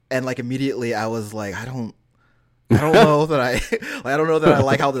 and like immediately I was like, I don't know that I don't know that I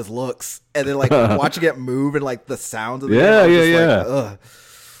like how this looks. And then like watching it move and like the sounds of the game, like, ugh.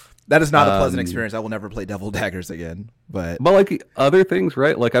 That is not a pleasant experience. I will never play Devil Daggers again. But like other things,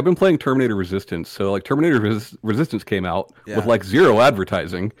 right? Like I've been playing Terminator Resistance. So like Terminator Resistance came out with like zero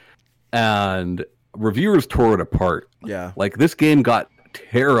advertising, and reviewers tore it apart. Yeah. Like this game got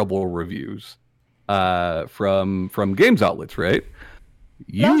terrible reviews from games outlets, right?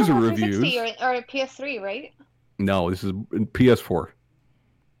 User reviews or PS3, right? No, this is PS4,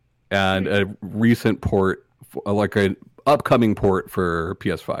 and a recent port, like an upcoming port for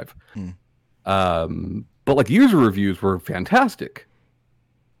PS5. But like user reviews were fantastic,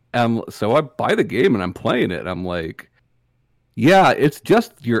 and so I buy the game and I'm playing it. And I'm like, yeah, it's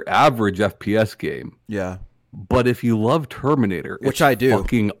just your average FPS game. Yeah. But if you love Terminator, which I do,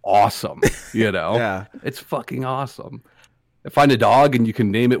 fucking awesome. You know, yeah, it's fucking awesome. Find a dog and you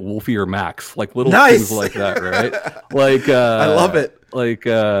can name it Wolfie or Max, like little nice. things like that, right? Like I love it. Like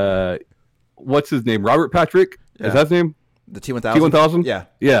what's his name? Robert Patrick? Yeah. Is that his name? The T-1000. T-1000? Yeah,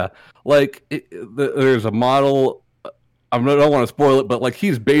 yeah. Like there's a model. I don't want to spoil it, but like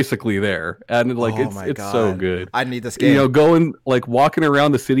he's basically there, and like it's so good. I need this game. You know, going like walking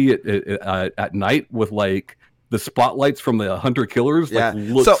around the city at night with like the spotlights from the hunter killers. Yeah. Like,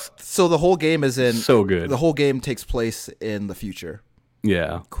 looks so the whole game is in so good. The whole game takes place in the future.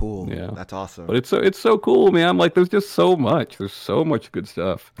 Yeah. Cool. Yeah. That's awesome. But it's so cool, man. Like there's just so much. There's so much good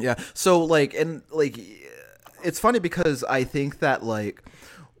stuff. Yeah. So like it's funny because I think that like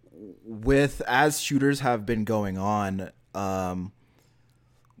as shooters have been going on,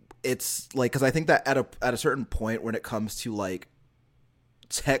 it's like, because I think that at a certain point when it comes to like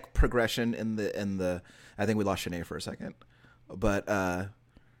tech progression in the I think we lost Shanae for a second, but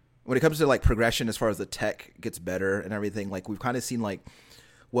when it comes to like progression as far as the tech gets better and everything, like we've kind of seen like,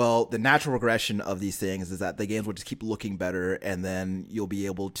 well, the natural progression of these things is that the games will just keep looking better, and then you'll be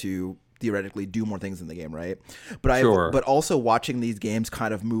able to theoretically do more things in the game, right? But but also watching these games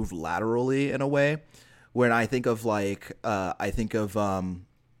kind of move laterally in a way. When I think of like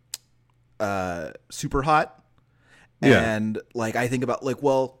Super Hot, and like I think about like,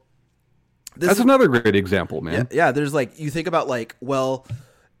 well, that's another great example, man. Yeah, there's like, you think about like, well,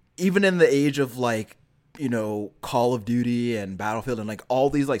 even in the age of like, you know, Call of Duty and Battlefield and like all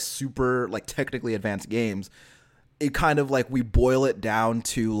these like super like technically advanced games, it kind of like we boil it down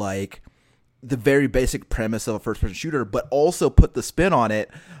to like the very basic premise of a first-person shooter, but also put the spin on it.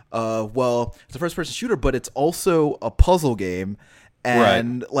 Well, it's a first-person shooter, but it's also a puzzle game,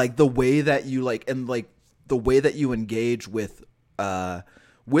 and like the way that you like, and like the way that you engage with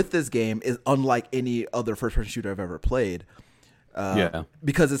this game is unlike any other first-person shooter I've ever played.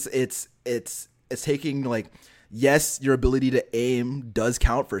 Because it's taking like, yes, your ability to aim does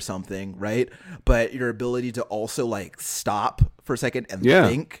count for something, right? But your ability to also like stop for a second and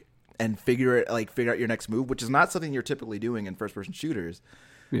think and figure out your next move, which is not something you're typically doing in first person shooters.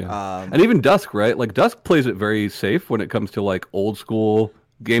 Yeah. And even Dusk, right? Like Dusk plays it very safe when it comes to like old school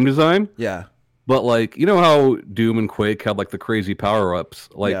game design. Yeah. But like, you know how Doom and Quake had like the crazy power-ups?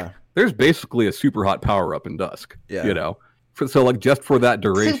 Like there's basically a super hot power-up in Dusk. Yeah. You know? So like just for that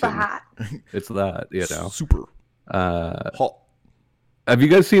duration. Super hot. It's that, you know. Super hot. Have you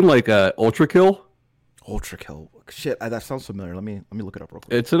guys seen like Ultra Kill? Ultra Kill. Shit, that sounds familiar. Let me look it up real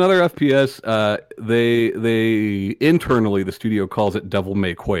quick. It's another FPS. They internally, the studio calls it Devil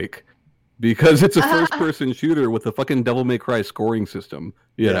May Quake because it's a first person shooter with a fucking Devil May Cry scoring system,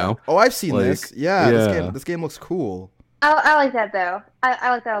 you know? Oh, I've seen this. Yeah, this game looks cool. I like that though.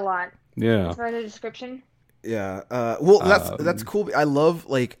 I like that a lot. Yeah. For the description. Yeah. Well, that's cool. I love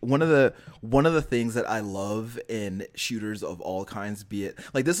like one of the things that I love in shooters of all kinds, be it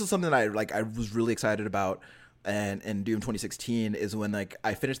like, this is something that I was really excited about and Doom 2016 is when like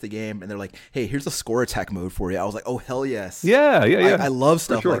I finished the game and they're like, hey, here's a score attack mode for you. I was like, oh hell yes. Yeah. I love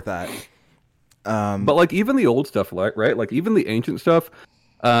stuff like that. But like even the old stuff, right? Like even the ancient stuff,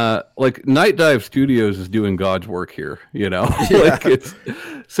 like Night Dive Studios is doing God's work here, you know? Like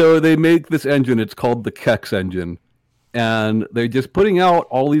so they make this engine, it's called the Kex engine, and they're just putting out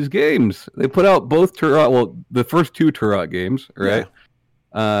all these games. They put out both the first two Turret games, right?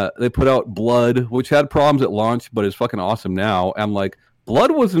 They put out Blood, which had problems at launch, but is fucking awesome now. And like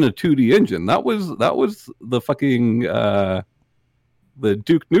Blood wasn't a 2D engine. That was the fucking the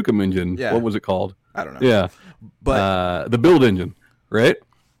Duke Nukem engine. Yeah. What was it called? I don't know. Yeah. But the build engine, right?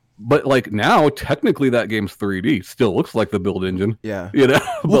 But like now, technically, that game's 3D. Still looks like the build engine. Yeah. You know,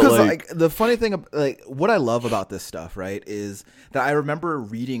 Well, but because like the funny thing, like what I love about this stuff, right, is that I remember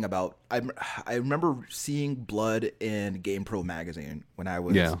reading about. I remember seeing Blood in GamePro magazine when I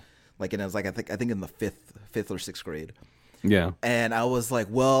was like, and I was like, I think in the fifth or sixth grade. Yeah. And I was like,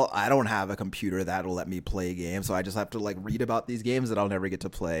 well, I don't have a computer that'll let me play games, so I just have to like read about these games that I'll never get to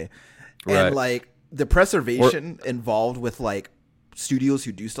play. Right. And like the preservation involved with like studios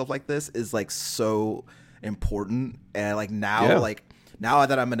who do stuff like this is like so important. And like now, now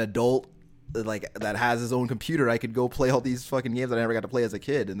that I'm an adult, like that has his own computer, I could go play all these fucking games that I never got to play as a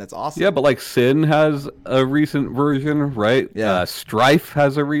kid, and that's awesome. Yeah, but like Sin has a recent version, right? Yeah. Strife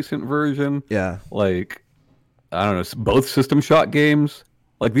has a recent version. Yeah. Like, I don't know, both System Shock games.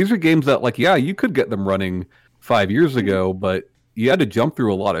 Like these are games that, like, yeah, you could get them running 5 years ago, but you had to jump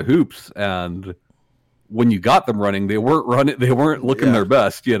through a lot of hoops, and when you got them running, they weren't looking their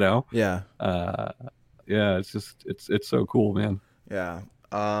best, you know? Yeah. Yeah, it's just it's so cool, man. Yeah.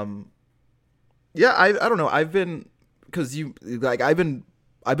 Yeah, I don't know. I've been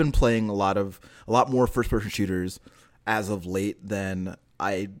playing a lot more first person shooters as of late than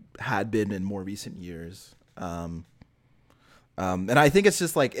I had been in more recent years. And I think it's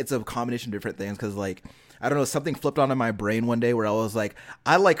just like it's a combination of different things, because like I don't know, something flipped onto my brain one day where I was like,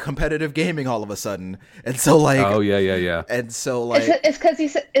 I like competitive gaming all of a sudden, and so like and so like it's because you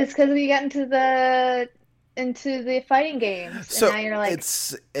got into the fighting games, so and now you're like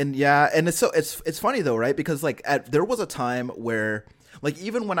it's funny though, right? Because like there was a time where like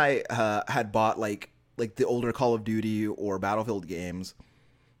even when I had bought like the older Call of Duty or Battlefield games,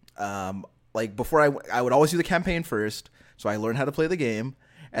 like before I would always do the campaign first, so I learned how to play the game,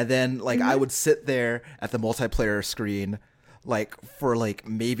 and then like I would sit there at the multiplayer screen like for like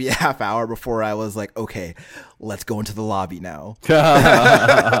maybe a half hour before I was like, okay, let's go into the lobby now.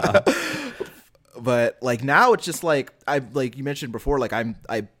 But like now it's just like like you mentioned before, like I've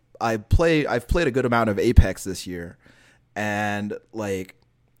played a good amount of Apex this year, and I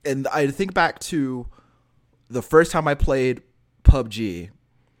think back to the first time I played PUBG,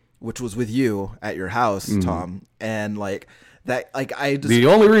 which was with you at your house, Tom, and like that, like the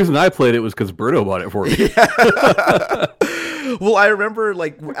only reason I played it was because Bruno bought it for me. Well, I remember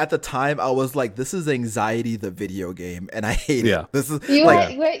like at the time I was like, this is Anxiety the video game, and I hate it. This is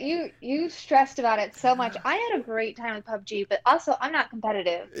you stressed about it so much. I had a great time with PUBG, but also I'm not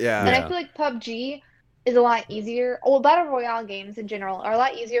competitive. Yeah. And I feel like PUBG is a lot easier. Well, Battle Royale games in general are a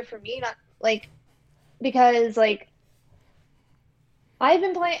lot easier for me, not like because like I've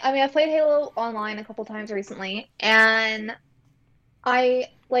played Halo Online a couple times recently, and I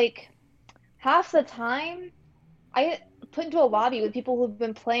like half the time I put into a lobby with people who've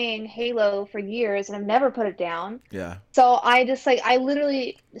been playing Halo for years and have never put it down. Yeah. So I just I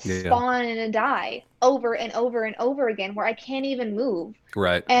literally spawn and die over and over and over again where I can't even move.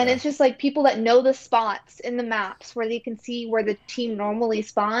 Right. And it's just like people that know the spots in the maps where they can see where the team normally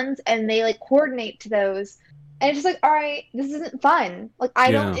spawns, and they like coordinate to those. And it's just like, all right, this isn't fun. Like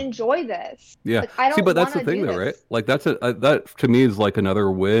I don't enjoy this. Yeah. Like, I don't See, but that's the thing, though, right? Like that to me is like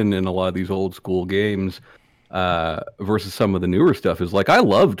another win in a lot of these old school games. Versus some of the newer stuff is like I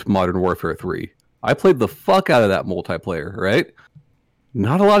loved Modern Warfare 3. I played the fuck out of that multiplayer, right?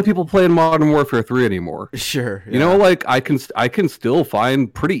 Not a lot of people playing Modern Warfare 3 anymore. Sure. Yeah. You know, like I can still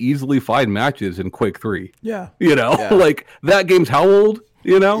pretty easily find matches in Quake 3. Yeah. You know, like that game's how old?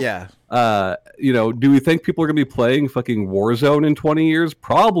 You know? Yeah. You know, do we think people are gonna be playing fucking Warzone in 20 years?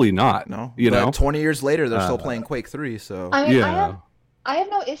 Probably not. No. You know, 20 years later they're still playing Quake 3, so I mean, I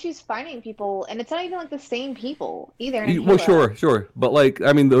have no issues finding people, and it's not even like the same people either. Well, sure, but like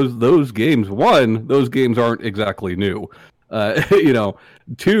I mean, those games. One, those games aren't exactly new. You know,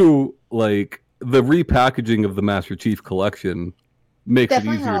 two, like the repackaging of the Master Chief Collection makes it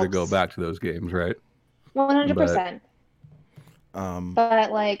easier to go back to those games, right? 100%.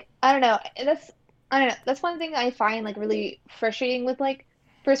 But like I don't know. That's one thing I find like really frustrating with like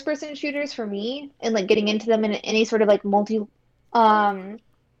first-person shooters for me, and like getting into them in any sort of like multiplayer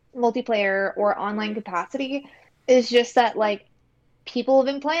or online capacity is just that like people have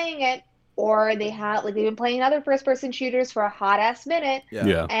been playing it, or they've been playing other first person shooters for a hot ass minute,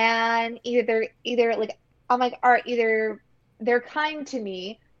 and either like I'm like, all right, either they're kind to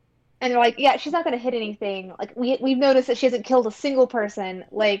me and they're like, yeah, she's not gonna hit anything, like we've noticed that she hasn't killed a single person,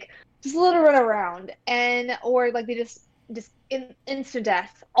 like just let her run around, and or like they just instant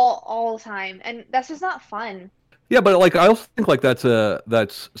death all the time, and that's just not fun. Yeah, but like I also think like that's a way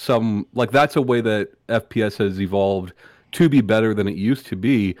that FPS has evolved to be better than it used to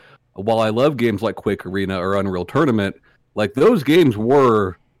be. While I love games like Quake Arena or Unreal Tournament, like those games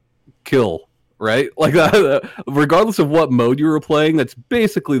were kill, right? Like regardless of what mode you were playing, that's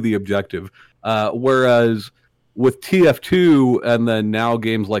basically the objective. Whereas with TF2 and then now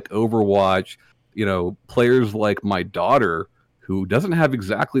games like Overwatch, players like my daughter, who doesn't have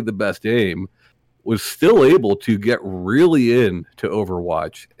exactly the best aim, was still able to get really into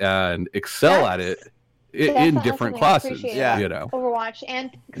Overwatch and excel at it in different classes. Yeah, Overwatch,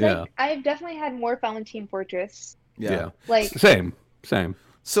 and I've definitely had more fun with Team Fortress. Yeah. Like same.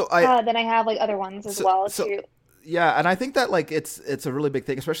 So then I have like other ones as well too. Yeah, and I think that like it's a really big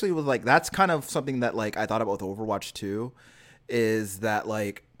thing, especially with like that's kind of something that like I thought about with Overwatch too, is that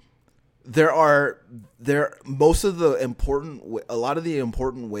like a lot of the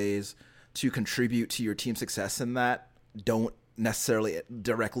important ways to contribute to your team success in that don't necessarily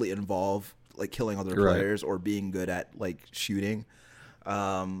directly involve like killing other players or being good at like shooting,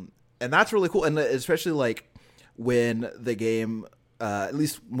 and that's really cool. And especially like when the game, at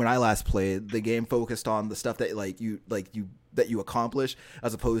least when I last played, the game focused on the stuff that that you accomplish,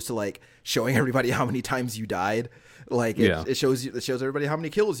 as opposed to like showing everybody how many times you died. Like it shows everybody how many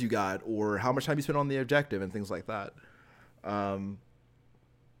kills you got or how much time you spent on the objective and things like that.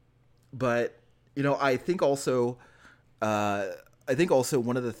 But I think also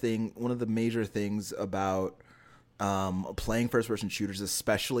one of the major things about playing first-person shooters,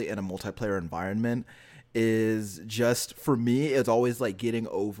 especially in a multiplayer environment, is just, for me, it's always like getting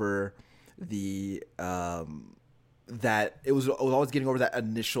over the I was always getting over that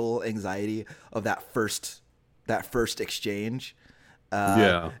initial anxiety of that first exchange.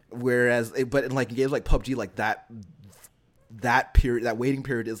 Whereas, but in like games like PUBG, like that waiting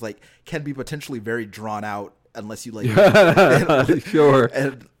period is like can be potentially very drawn out unless you like sure.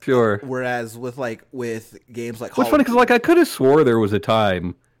 Whereas with games like what's funny, because like I could have swore there was a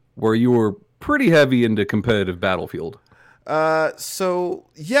time where you were pretty heavy into competitive Battlefield. So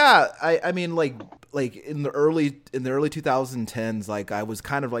yeah, I mean like in the early 2010s, like I was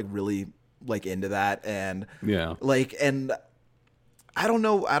kind of like really like into that, and and I don't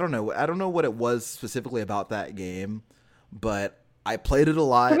know what it was specifically about that game, but I played it a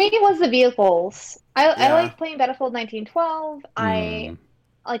lot. For me, it was the vehicles. I like playing Battlefield 1912. I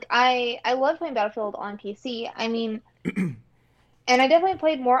love playing Battlefield on PC. I mean, and I definitely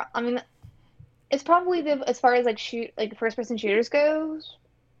played more. I mean, it's probably as far as like first person shooters goes,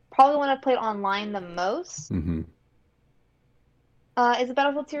 probably one I've played online the most. Mm-hmm. Is the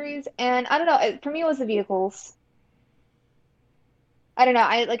Battlefield series, and I don't know. For me, it was the vehicles. I don't know.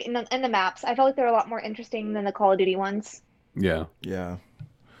 I like in the maps. I felt like they were a lot more interesting than the Call of Duty ones. Yeah.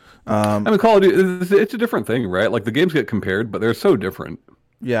 I mean, Call of Duty, it's a different thing, right? Like the games get compared, but they're so different.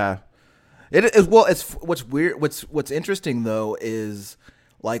 Yeah. It is. Well, it's what's weird. What's interesting though is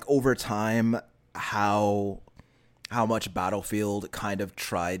like over time how much Battlefield kind of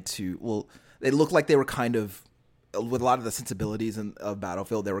tried to. Well, it looked like they were kind of, with a lot of the sensibilities of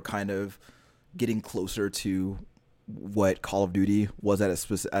Battlefield, they were kind of getting closer to what Call of Duty was at a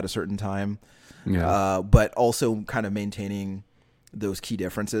certain time. Yeah. But also kind of maintaining those key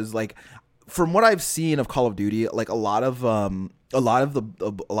differences. Like from what I've seen of Call of Duty, like a lot of the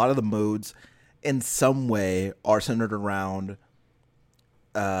modes in some way are centered around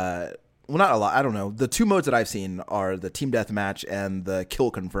well, not a lot. I don't know. The two modes that I've seen are the team deathmatch and the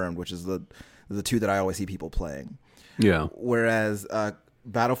kill confirmed, which is the two that I always see people playing. Yeah. Whereas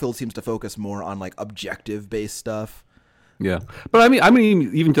Battlefield seems to focus more on like objective based stuff. Yeah, but I mean,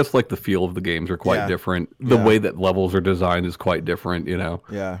 even just like the feel of the games are quite different. The way that levels are designed is quite different.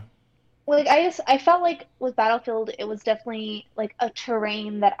 Yeah. Like I felt like with Battlefield, it was definitely like a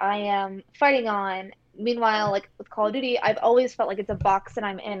terrain that I am fighting on. Meanwhile, like with Call of Duty, I've always felt like it's a box that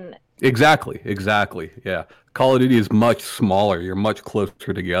I'm in. Exactly. Yeah, Call of Duty is much smaller. You're much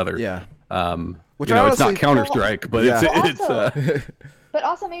closer together. Yeah. Which it's not Counter-Strike, but it's. But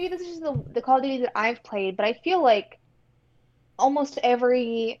also, maybe this is just the Call of Duty that I've played, but I feel like almost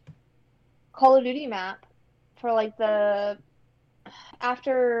every Call of Duty map for like the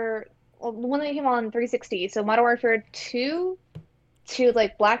one that came on 360, so Modern Warfare 2 to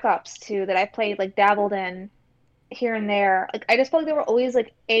like Black Ops 2 that I played, like dabbled in here and there. Like I just felt like they were always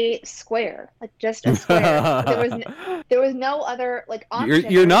like a square, like just a square. There was no other like option.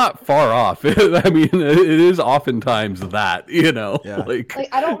 You're not far off. I mean, it is oftentimes that,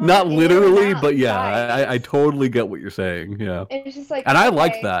 like I don't not literally, but yeah, I totally get what you're saying. Yeah, it's just like, and I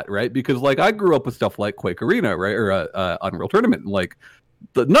like that, right? Because like I grew up with stuff like Quake Arena, right, or Unreal Tournament, and like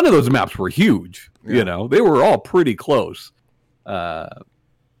none of those maps were huge. They were all pretty close.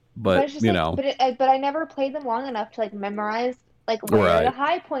 But I never played them long enough to like memorize like where the Right.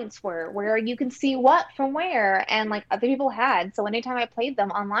 high points were, where you can see what from where, and like other people had. So anytime I played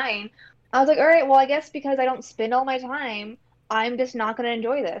them online, I was like, all right, well, I guess because I don't spend all my time, I'm just not going to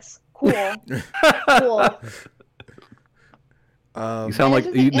enjoy this. Cool, cool. You sound And like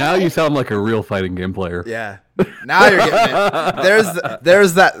it's just like, now you it's- sound like a real fighting game player. Yeah. Now you're getting it.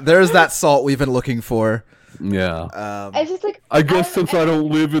 There's that salt we've been looking for. Yeah. It's just like I guess since I don't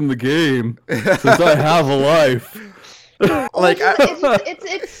live in the game, since I have a life. Like,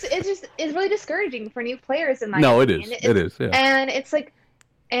 it's really discouraging for new players in my No, it opinion. is. It is. Yeah. And it's like,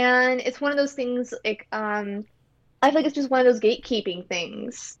 and it's one of those things like I feel like it's just one of those gatekeeping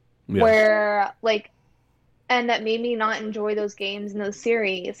things Yeah. where like, and that made me not enjoy those games and those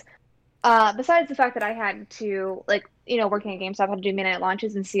series. Besides the fact that I had to like, you know, working at GameStop, I had to do midnight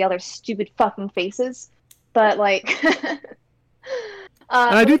launches and see all their stupid fucking faces. But like,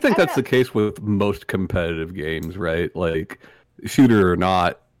 And I do like, think don't that's know. the case with most competitive games, right? Like, shooter or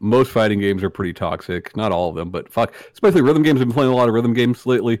not, most fighting games are pretty toxic. Not all of them, but fuck, especially rhythm games. I've been playing a lot of rhythm games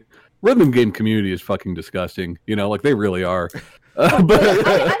lately. Rhythm game community is fucking disgusting. You know, like they really are. But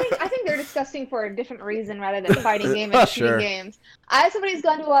I think they're disgusting for a different reason rather than fighting game and shooting Sure. games. As somebody who's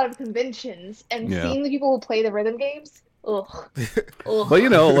gone to a lot of conventions and Yeah. seen the people who play the rhythm games, ugh. But you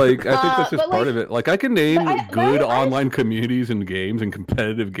know, like I think that's just But, part like- of it. Like I can name but good I- online communities and games and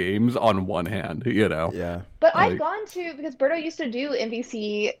competitive games on one hand. You know. yeah. But Like- I've gone to, because Berto used to do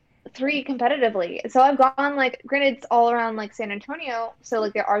MVC 3 competitively. So I've gone, like, granted, it's all around, like, San Antonio. So,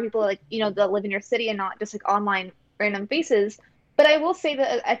 like, there are people, like, you know, that live in your city and not just, like, online random faces. But I will say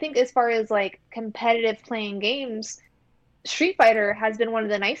that I think as far as, like, competitive playing games, Street Fighter has been one of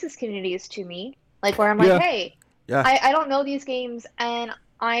the nicest communities to me. Like, where I'm like, Yeah. hey, Yeah. I don't know these games, and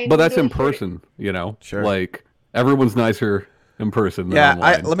I'm But that's in really here- person. You know. Sure. Like everyone's nicer in person than Yeah,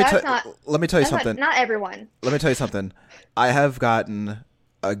 online. let me That's tell not- let me tell you That's something. not everyone. Let me tell you something. I have gotten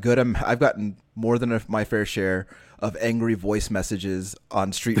I've gotten more than my fair share of angry voice messages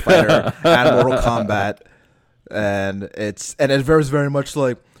on Street Fighter and Mortal Kombat, and it was very much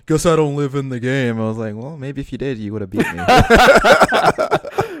like, guess I don't live in the game. I was like, well, maybe if you did, you would have beat me.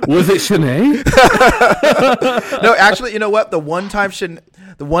 Was it Shanae? No, actually, you know what? The one time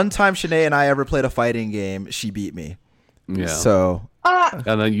Shanae and I ever played a fighting game, she beat me. Yeah. So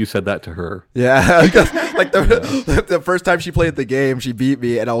And then you said that to her. yeah, because like the first time she played the game, she beat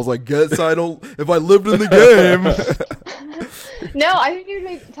me, and I was like, guess I don't. If I lived in the game. No, I think you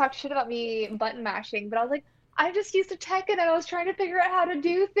may talk shit about me button mashing, but I was like, I'm just used to Tekken and I was trying to figure out how to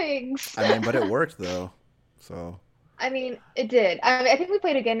do things. I mean, but it worked though. So I mean, it did. I mean, I think we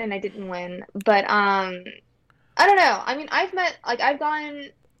played again and I didn't win, but I don't know. I mean, I have met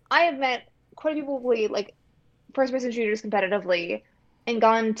quite a few people who play like first-person shooters competitively and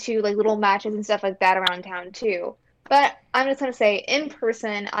gone to like little matches and stuff like that around town too. But I'm just gonna say, in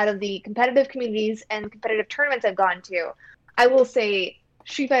person, out of the competitive communities and competitive tournaments I've gone to, I will say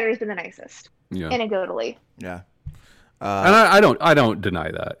Street Fighter has been the nicest, Yeah. anecdotally. yeah. And I don't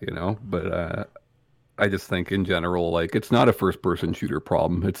deny that, you know, but I just think in general, like it's not a first person shooter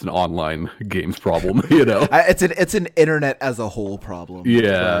problem; it's an online games problem, you know. It's an internet as a whole problem.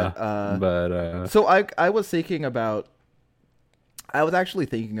 Yeah, But, so I was thinking about. I was actually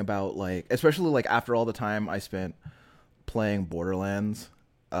thinking about like, especially like after all the time I spent playing Borderlands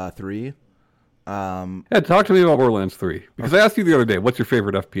 3. yeah, talk to me about Borderlands 3 because I asked you the other day, "What's your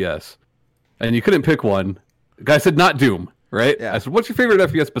favorite FPS?" And you couldn't pick one. The guy said, "Not Doom." Right? Yeah. I said, "What's your favorite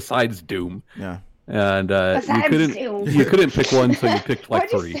FPS besides Doom?" Yeah. And Besides Doom. you couldn't pick one, so you picked like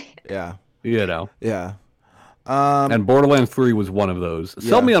Why'd you three. say- Yeah. You know. Yeah. And Borderlands 3 was one of those. Yeah.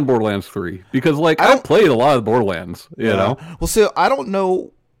 Sell me on Borderlands 3 because, like, I I've don't- played a lot of Borderlands. You Yeah. know, Well, so I don't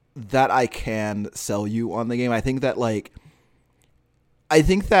know that I can sell you on the game. I think that like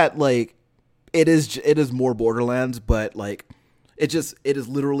it is more Borderlands, but like it is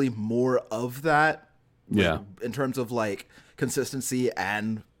literally more of that. like, Yeah. In terms of like consistency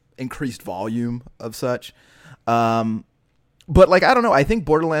and increased volume of such. But like I don't know. I think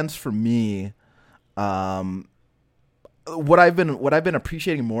Borderlands for me. What I've been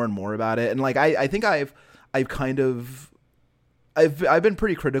appreciating more and more about it, and like I think I've been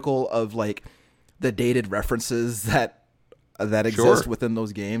pretty critical of like the dated references that exist Sure. within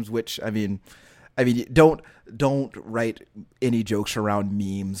those games. Which I mean, don't write any jokes around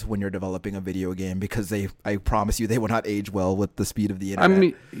memes when you're developing a video game because I promise you they will not age well with the speed of the I internet.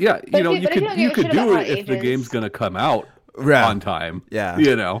 mean, yeah, But you know, if you don't you give a could shit about do how it it if the ages. game's gonna come out Yeah. on time. Yeah.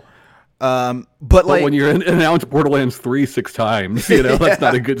 you know. but But like when you're announced Borderlands 3 6 times, you know, that's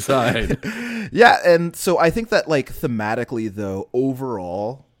not a good sign. yeah, and so I think that like thematically though,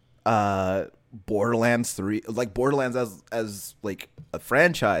 overall, Borderlands 3, like Borderlands as like a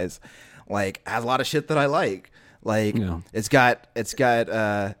franchise, like has a lot of shit that I like. Like it's got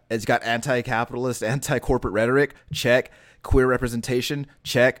anti-capitalist, anti-corporate rhetoric, check. Queer representation,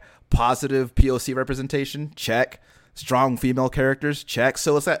 check. Positive POC representation, check. Strong female characters, check.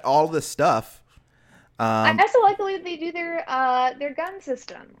 So it's that all this stuff. I also like the way they do their gun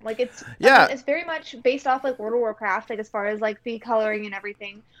system. Like it's very much based off like World of Warcraft, like as far as like the coloring and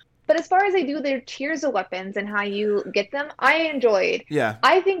everything. But as far as they do their tiers of weapons and how you get them, I enjoyed. Yeah.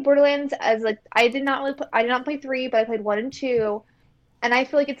 I think Borderlands as like I did not play 3, but I played 1 and 2. And I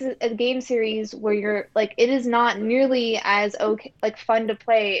feel like it's a game series where you're like it is not nearly as fun to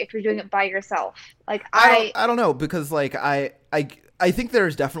play if you're doing it by yourself. Like I don't know, because like I think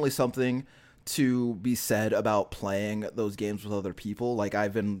there's definitely something to be said about playing those games with other people. Like I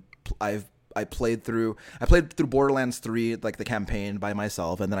played through Borderlands 3, like the campaign, by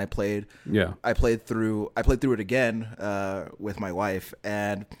myself, and then I played through it again with my wife,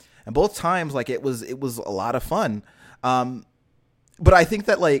 and both times like it was a lot of fun. But I think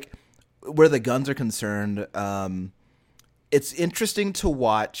that like where the guns are concerned, it's interesting to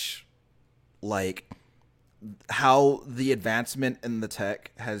watch like how the advancement in the tech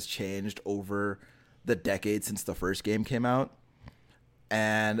has changed over the decade since the first game came out.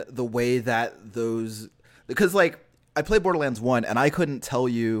 And the way that because like I played Borderlands 1 and I couldn't tell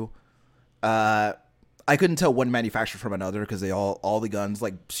one manufacturer from another because they all the guns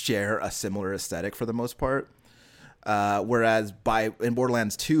like share a similar aesthetic for the most part. Whereas in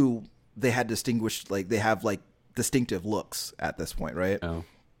Borderlands 2, they have distinctive looks at this point, right? Oh.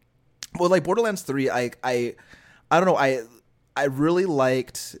 Well, like Borderlands 3, I don't know, I really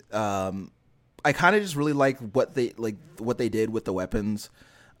liked. I kind of just really liked what they did with the weapons,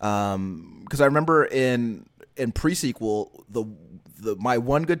 because I remember in pre-sequel, my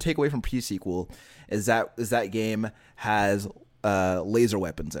one good takeaway from pre-sequel is that game has laser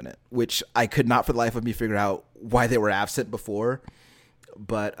weapons in it, which I could not for the life of me figure out why they were absent before.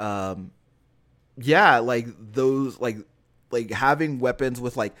 But yeah, like those like having weapons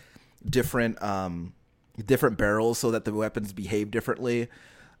with like different barrels so that the weapons behave differently.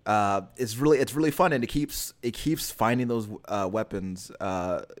 It's really fun, and it keeps finding those weapons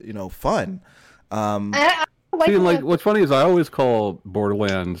fun. What's funny is I always call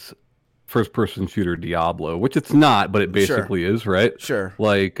Borderlands first person shooter Diablo, which it's not, but it basically is, right? Sure.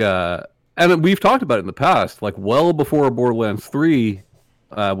 Like and we've talked about it in the past, like well before Borderlands 3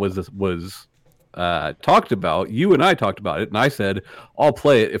 was talked about. You and I talked about it, and I said I'll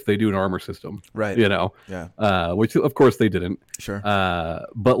play it if they do an armor system, right? Yeah. Which of course they didn't. Sure.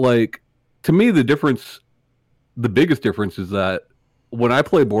 But like to me, the biggest difference is that when I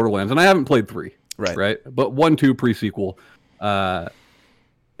play Borderlands, and I haven't played 3, right? But 1, 2 pre-sequel,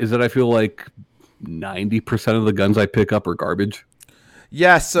 is that I feel like 90% of the guns I pick up are garbage.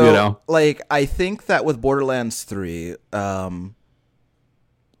 Yeah. So like I think that with Borderlands 3,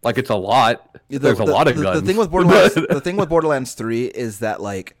 like it's a lot. There's a lot of guns. The thing with Borderlands 3 is that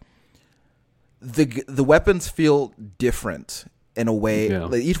like the weapons feel different in a way. Yeah.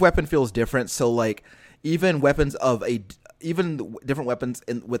 Like, each weapon feels different. So like even different weapons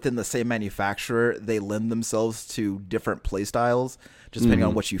within the same manufacturer, they lend themselves to different play styles just depending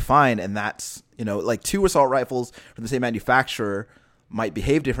on what you find. And that's, like 2 assault rifles from the same manufacturer might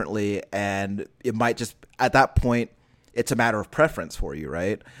behave differently, and it might just at that point it's a matter of preference for you,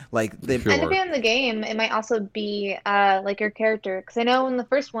 right? Like and depending on the game, it might also be like your character. Because I know in the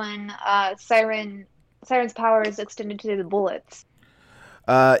first one, Siren's power is extended to the bullets.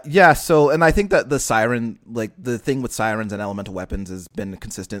 Yeah. So, and I think that the Siren, like the thing with Sirens and elemental weapons, has been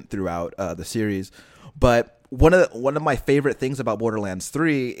consistent throughout the series. But one of my favorite things about Borderlands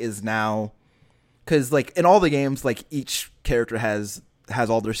 3 is now, because like in all the games, like each character has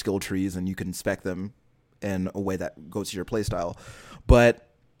all their skill trees, and you can spec them in a way that goes to your playstyle. But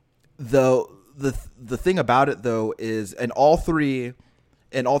the thing about it though is in all three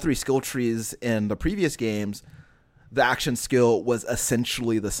skill trees in the previous games, the action skill was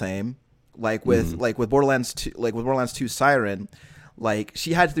essentially the same. Like with Borderlands 2 Siren, like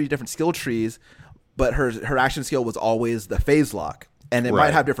she had 3 different skill trees, but her action skill was always the phase lock. And it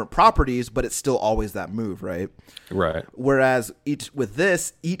might have different properties, but it's still always that move, right? Right. Whereas each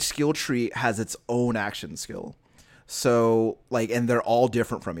skill tree has its own action skill. So and they're all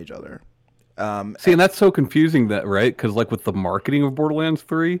different from each other. And that's so confusing, right? Because like with the marketing of Borderlands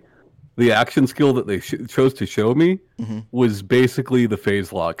 3, the action skill that they chose to show me was basically the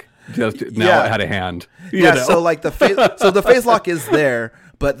phase lock. just now Yeah. it had a hand. You Yeah, know? so like the phase lock is there,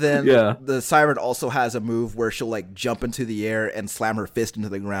 but then Yeah. the siren also has a move where she'll like jump into the air and slam her fist into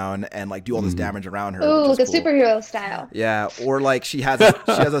the ground and like do all this damage around her. Ooh, which like is a cool. superhero style. Yeah, or like she has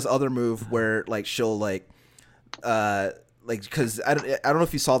this other move where like she'll like because I don't know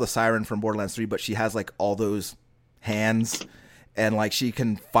if you saw the siren from Borderlands 3, but she has like all those hands and like she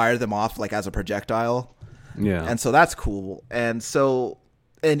can fire them off like as a projectile. Yeah. And so that's cool. And so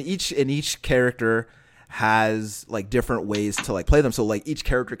and each character has like different ways to like play them. So like each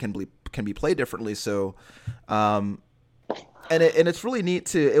character can be played differently. So and it's really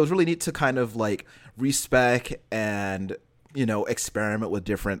neat it was really neat to kind of like respec and experiment with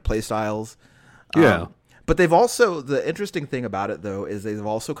different play styles. Yeah. But they've also, the interesting thing about it though is they've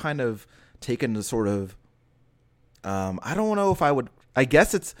also kind of taken the sort of I don't know if I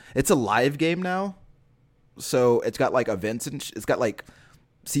guess it's a live game now. So it's got like events and it's got like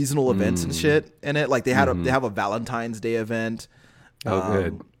seasonal events and shit in it. Like they have a Valentine's Day event.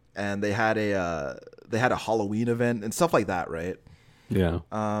 Good. And they had a Halloween event and stuff like that, right? Yeah.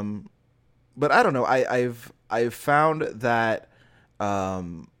 But I don't know. I've found that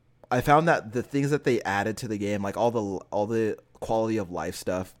the things that they added to the game, like all the quality of life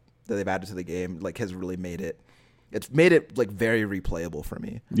stuff that they've added to the game, like has really made it like very replayable for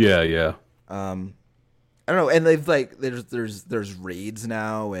me. Yeah. Yeah. I don't know, and they've like there's raids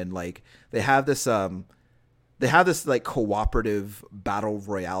now, and like they have this like cooperative battle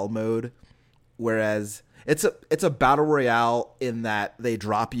royale mode, whereas it's a battle royale in that they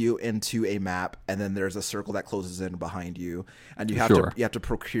drop you into a map and then there's a circle that closes in behind you and you have to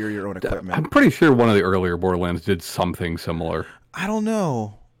procure your own equipment. I'm pretty sure one of the earlier Borderlands did something similar. I don't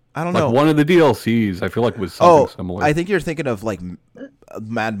know. Like one of the DLCs, I feel like was something similar. I think you're thinking of like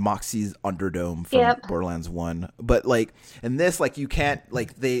Mad Moxie's Underdome from Borderlands 1. But like in this, like you can't,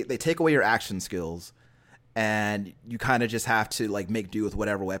 like they take away your action skills and you kind of just have to like make do with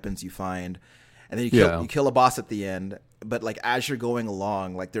whatever weapons you find. And then you kill a boss at the end. But like as you're going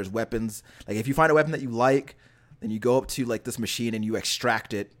along, like there's weapons. Like if you find a weapon that you like, then you go up to like this machine and you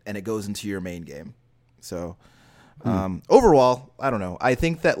extract it and it goes into your main game. So overall, I don't know. I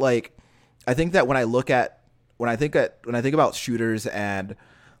think that when I think about shooters and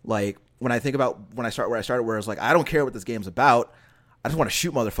like when I think about when I started where it's like I don't care what this game's about, I just want to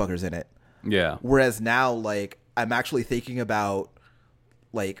shoot motherfuckers in it. Yeah. Whereas now like I'm actually thinking about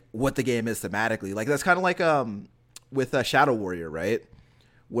like what the game is thematically. Like that's kind of like with Shadow Warrior, right?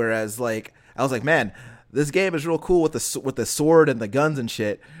 Whereas like I was like, man, this game is real cool with the sword and the guns and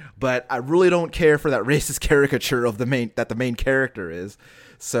shit, but I really don't care for that racist caricature of the main character is.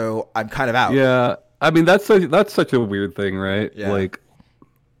 So I'm kind of out. Yeah, I mean that's such a weird thing, right? Yeah. Like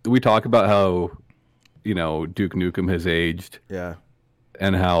we talk about how Duke Nukem has aged, Yeah.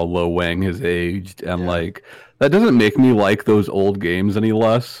 and how Lo Wang has aged, and like that doesn't make me like those old games any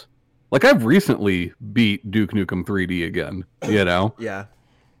less. Like I've recently beat Duke Nukem 3D again, Yeah.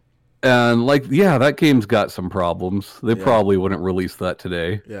 And like, yeah, that game's got some problems. They probably wouldn't release that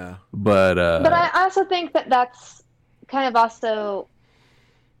today. Yeah. But I also think that that's kind of also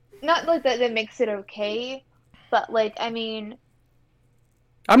not like that makes it okay, but like I mean,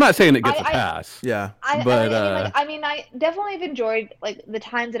 I'm not saying it gets a pass. Yeah. I definitely have enjoyed like the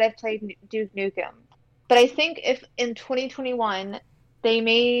times that I've played Duke Nukem, but I think if in 2021 they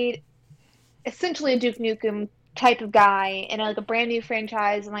made essentially a Duke Nukem type of guy and like a brand new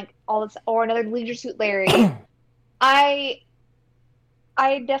franchise and like all this, or another Leisure Suit Larry, I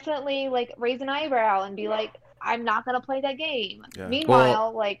definitely like raise an eyebrow and be like, I'm not gonna play that game. Yeah.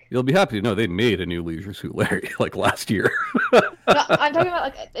 Meanwhile, like you'll be happy to know they made a new Leisure Suit Larry like last year. no, I'm talking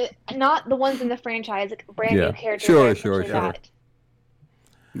about like not the ones in the franchise, like brand new characters. Sure.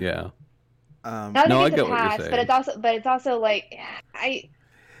 Yeah. Not No, I that get it's a what you're pass, saying. but it's also like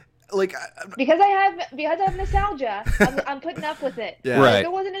because I have nostalgia, I'm putting up with it. Yeah. Right. If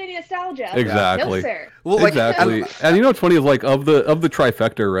there wasn't any nostalgia, Exactly. no sir. Well, like, exactly. And you know what's funny is like of the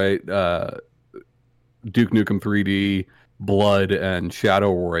trifecta, right? Duke Nukem 3D, Blood, and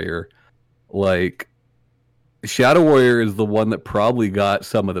Shadow Warrior. Like Shadow Warrior is the one that probably got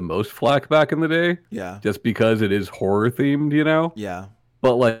some of the most flack back in the day. Yeah. Just because it is horror themed, Yeah.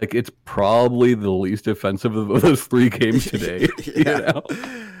 But like it's probably the least offensive of those three games today. Yeah.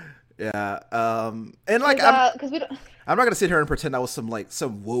 And like because we don't. I'm not gonna sit here and pretend I was some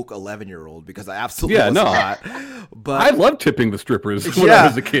woke 11-year-old because I absolutely was not. But I loved tipping the strippers when I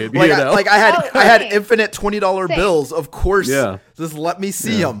was a kid. Like, I had same. infinite $20 bills. Of course, Yeah. just let me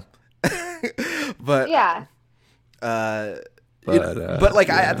see them. But Yeah. but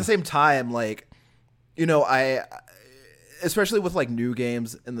like I, at the same time, like I especially with like new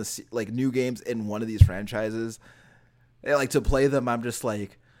games in new games in one of these franchises, like to play them, I'm just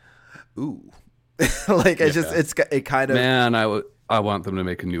like, ooh, like it kind of. Man, I want them to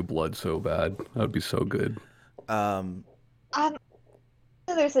make a new Blood so bad. That would be so good.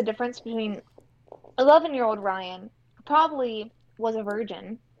 There's a difference between 11-year-old Ryan, who probably was a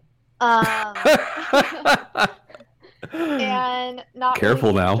virgin, and not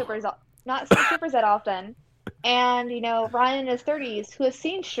careful really now. Not seeing strippers that often, and Ryan in his 30s who has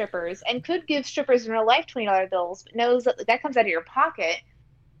seen strippers and could give strippers in real life $20 bills, but knows that comes out of your pocket,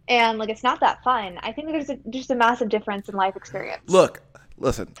 and like it's not that fun. I think there's just a massive difference in life experience. Look,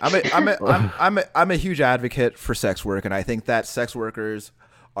 listen, I'm a huge advocate for sex work, and I think that sex workers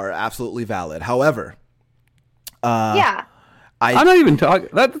are absolutely valid. However, yeah. I'm not even talking.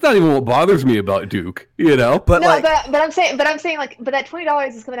 That's not even what bothers me about Duke, But no, like, but I'm saying like, but that $20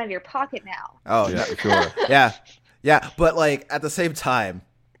 is coming out of your pocket now. Oh yeah, sure, yeah. But like at the same time,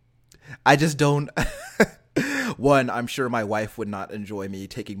 I just don't. One, I'm sure my wife would not enjoy me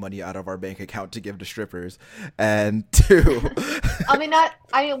taking money out of our bank account to give to strippers, and two,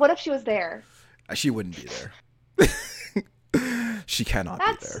 what if she was there? She wouldn't be there. She cannot be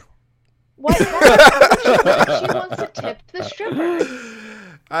there. What? She wants to tip the stripper.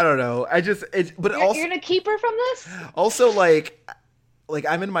 I don't know. You're gonna keep her from this? Also, like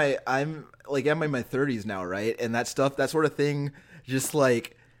I'm in my 30s now, right? And that sort of thing, just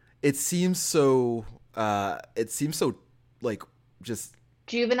like it seems so like just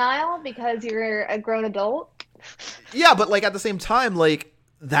juvenile because you're a grown adult. Yeah, but like at the same time, like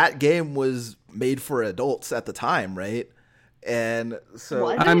that game was made for adults at the time, right? And so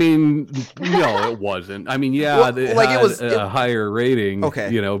I mean, no, it wasn't. I mean, yeah, it was a higher rating, okay,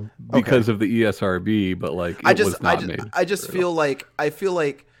 because of the ESRB, but like I feel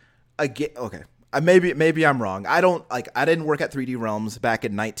like again, okay. Maybe I'm wrong. I didn't work at 3D Realms back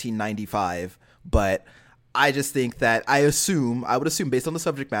in 1995, but I just think that I would assume based on the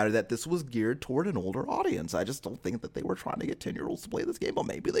subject matter that this was geared toward an older audience. I just don't think that they were trying to get 10-year-olds to play this game, but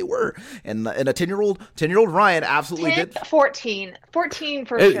maybe they were. And a 10-year-old Ryan absolutely did. 14 for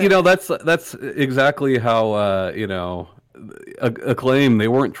sure. That's exactly how Acclaim, they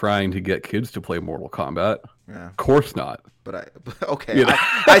weren't trying to get kids to play Mortal Kombat. Yeah. Of course not. But okay.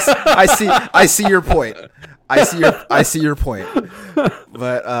 I see your point. I see your point.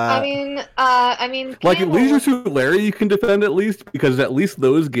 But I mean, like at Leisure Suit Larry, you can defend at least because at least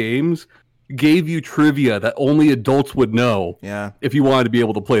those games gave you trivia that only adults would know. Yeah. If you wanted to be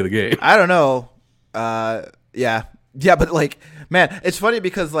able to play the game. I don't know. Yeah, but like, man, it's funny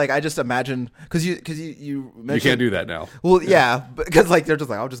because like I just imagine because you mentioned, you can't do that now. Well, yeah, because like they're just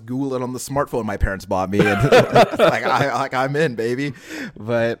like I'll just Google it on the smartphone my parents bought me, and I'm in, baby.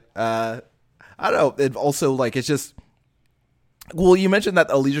 But I don't know. It also like it's just. Well, you mentioned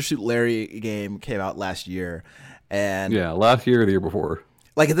that a Leisure Suit Larry game came out last year, and yeah, last year or the year before.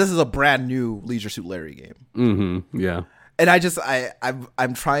 Like this is a brand new Leisure Suit Larry game. Mm-hmm. Yeah. And I'm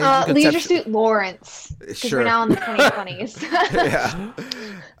trying to Leisure Suit Lawrence, because we're now in the 2020s. Yeah,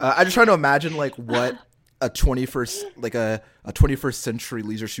 I'm just trying to imagine like what a 21st century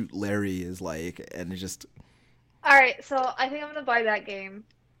Leisure Suit Larry is like, and it's just. All right, so I think I'm gonna buy that game.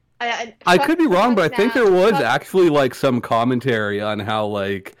 I could be wrong, but I think there was actually like some commentary on how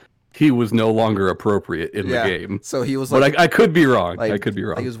like he was no longer appropriate in the game. So he was like, but I could be wrong. I could be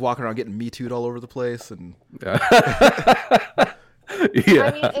wrong. Like he was walking around getting Me Too'd all over the place, and yeah. I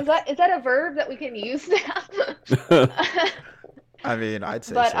mean, is that a verb that we can use now? I mean, I'd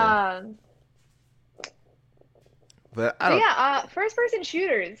say but, so. But I don't. Yeah, first-person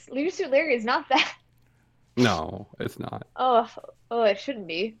shooters. Leisure Suit Larry is not that. No, it's not. Oh, it shouldn't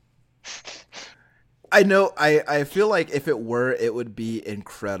be. I know. I feel like if it were, it would be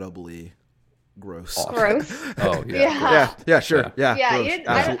incredibly gross. Awesome. Gross. Oh yeah. Yeah. Sure. Yeah.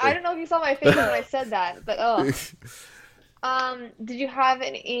 I don't know if you saw my face when I said that, but did you have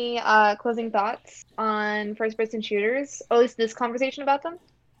any closing thoughts on first-person shooters, or at least this conversation about them?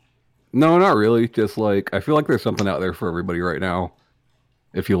 No, not really. Just like I feel like there's something out there for everybody right now,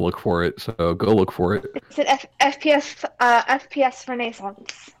 if you look for it. So go look for it. It's an FPS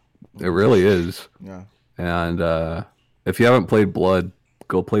Renaissance. It really is. Yeah. And if you haven't played Blood,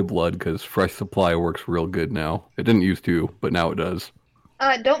 go play Blood because Fresh Supply works real good now. It didn't used to, but now it does.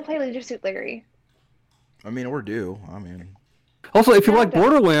 Don't play Leisure Suit Larry. I mean, we're due. I mean. Also, if you like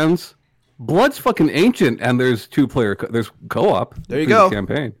Borderlands, Blood's fucking ancient, and there's two-player. There's co-op. There you go.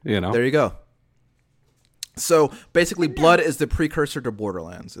 Campaign. There you go. So basically, Blood is the precursor to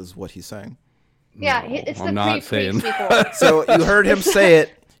Borderlands, is what he's saying. Yeah, it's I'm the not saying. So you heard him say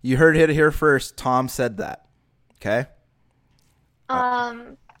it. You heard it here first. Tom said that. Okay.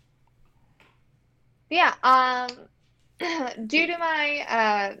 Yeah. Due to my,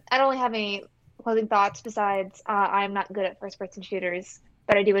 I don't really have any closing thoughts besides I'm not good at first-person shooters,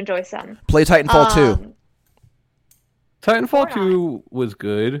 but I do enjoy some. Play Titanfall 2. Titanfall Or 2 was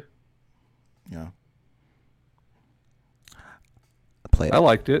good. Yeah. Play it. I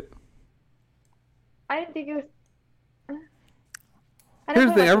liked it. I didn't think it was. Here's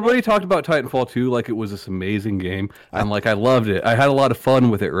the thing. Everybody talked about Titanfall 2 like it was this amazing game. And like I loved it. I had a lot of fun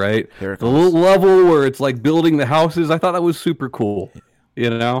with it, right? Here it The comes. little level where it's like building the houses, I thought that was super cool. You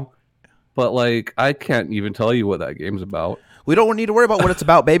know? But like I can't even tell you what that game's about. We don't need to worry about what it's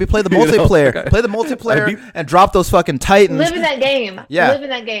about, baby. Play the You know, multiplayer. like Play the multiplayer and drop those fucking Titans. Live in that game. Yeah. Live in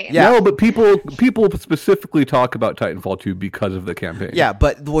that game. Yeah. No, but people specifically talk about Titanfall 2 because of the campaign. Yeah,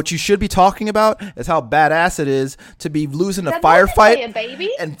 but what you should be talking about is how badass it is to be losing a That's firefight multiplayer,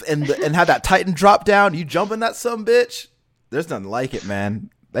 baby. and have that Titan drop down. You jump in that some bitch. There's nothing like it,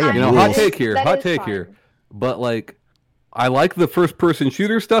 man. They I got You know, That hot rules. take here. that Hot is take fun. here. But like I like the first person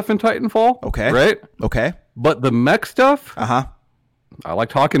shooter stuff in Titanfall. Okay. Right? Okay. But the mech stuff, Uh-huh. I like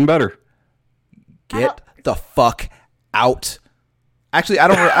talking better. Get the fuck out. Actually, I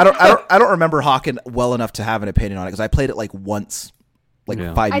don't remember Hawken well enough to have an opinion on it because I played it like once, like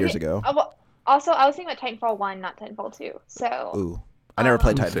Yeah. 5 I years did- ago. Also, I was thinking about Titanfall 1, not Titanfall 2. So, Ooh, I never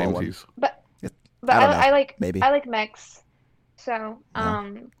played Titanfall 1. Samesies. but I don't know. I like Maybe. I like mechs. So, Yeah.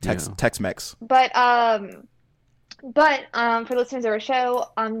 Tex-Mex. But for listeners of our show,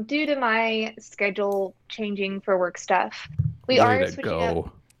 due to my schedule changing for work stuff, we Way are to switching up.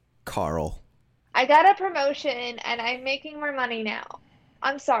 go. Carl. I got a promotion and I'm making more money now.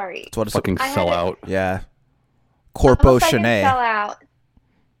 I'm sorry. That's what it's. Fucking I had sell it- out. Yeah. Corpo Unless I can Chenet. sell out.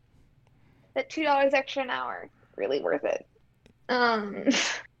 That $2 extra an hour, really worth it. I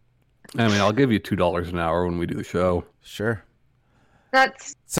mean, I'll give you $2 an hour when we do the show. Sure.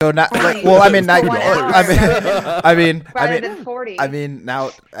 That's So not Fine. like. Well, I mean, not. For 1 hour, I mean, I mean, rather I mean, than 40. I mean,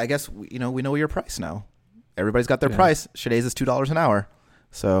 now I guess we know your price now. Everybody's got their Yeah. price. Shaday's is $2 an hour.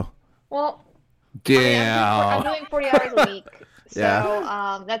 So Well, Damn. I'm doing 40 hours a week. So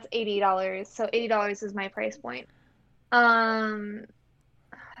Yeah. that's $80. So $80 is my price point. That's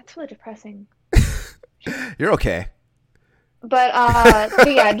really depressing. you're okay. But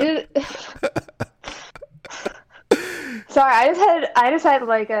yeah, sorry, I just had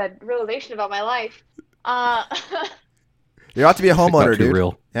like a realization about my life. You're about to be a Not homeowner, too dude.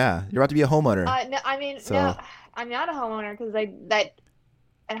 real. Yeah, you're about to be a homeowner. No, I mean, So- no, I'm not a homeowner because that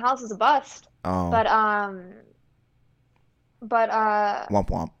house is a bust. Oh, But womp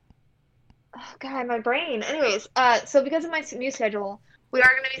womp. oh God, my brain. Anyways, so because of my new schedule, we are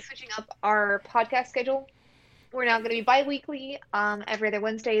going to be switching up our podcast schedule. We're now going to be bi-weekly. Every other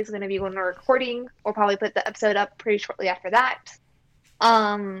Wednesday is going to be when we're recording. We'll probably put the episode up pretty shortly after that.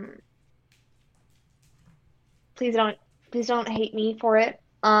 Please don't hate me for it.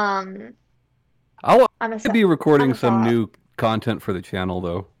 I'll I'm a be recording I'm a some sot. new content for the channel,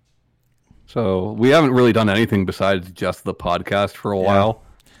 though. So we haven't really done anything besides just the podcast for a while.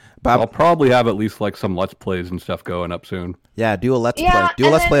 But I'll probably have at least like some Let's Plays and stuff going up soon. yeah, do a let's Yeah, play. Do a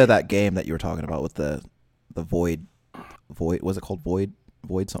and let's then- play of that game that you were talking about with the void. Was it called void?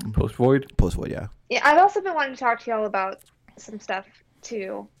 Void something. Post Void? Post void. Yeah. Yeah, I've also been wanting to talk to y'all about some stuff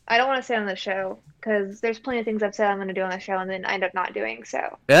too. I don't want to say on the show because there's plenty of things I've said I'm going to do on the show and then I end up not doing. So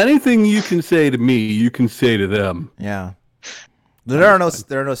Anything you can say to me, you can say to them. Yeah. There are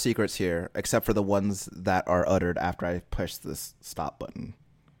no secrets here except for the ones that are uttered after I push this stop button.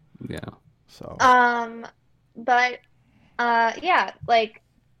 Yeah. So but yeah, like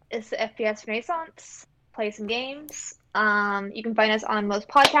it's the FPS Renaissance. Play some games. You can find us on most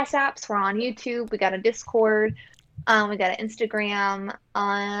podcast apps. We're on YouTube. We got a Discord. We got an Instagram.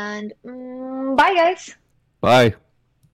 And bye, guys. Bye.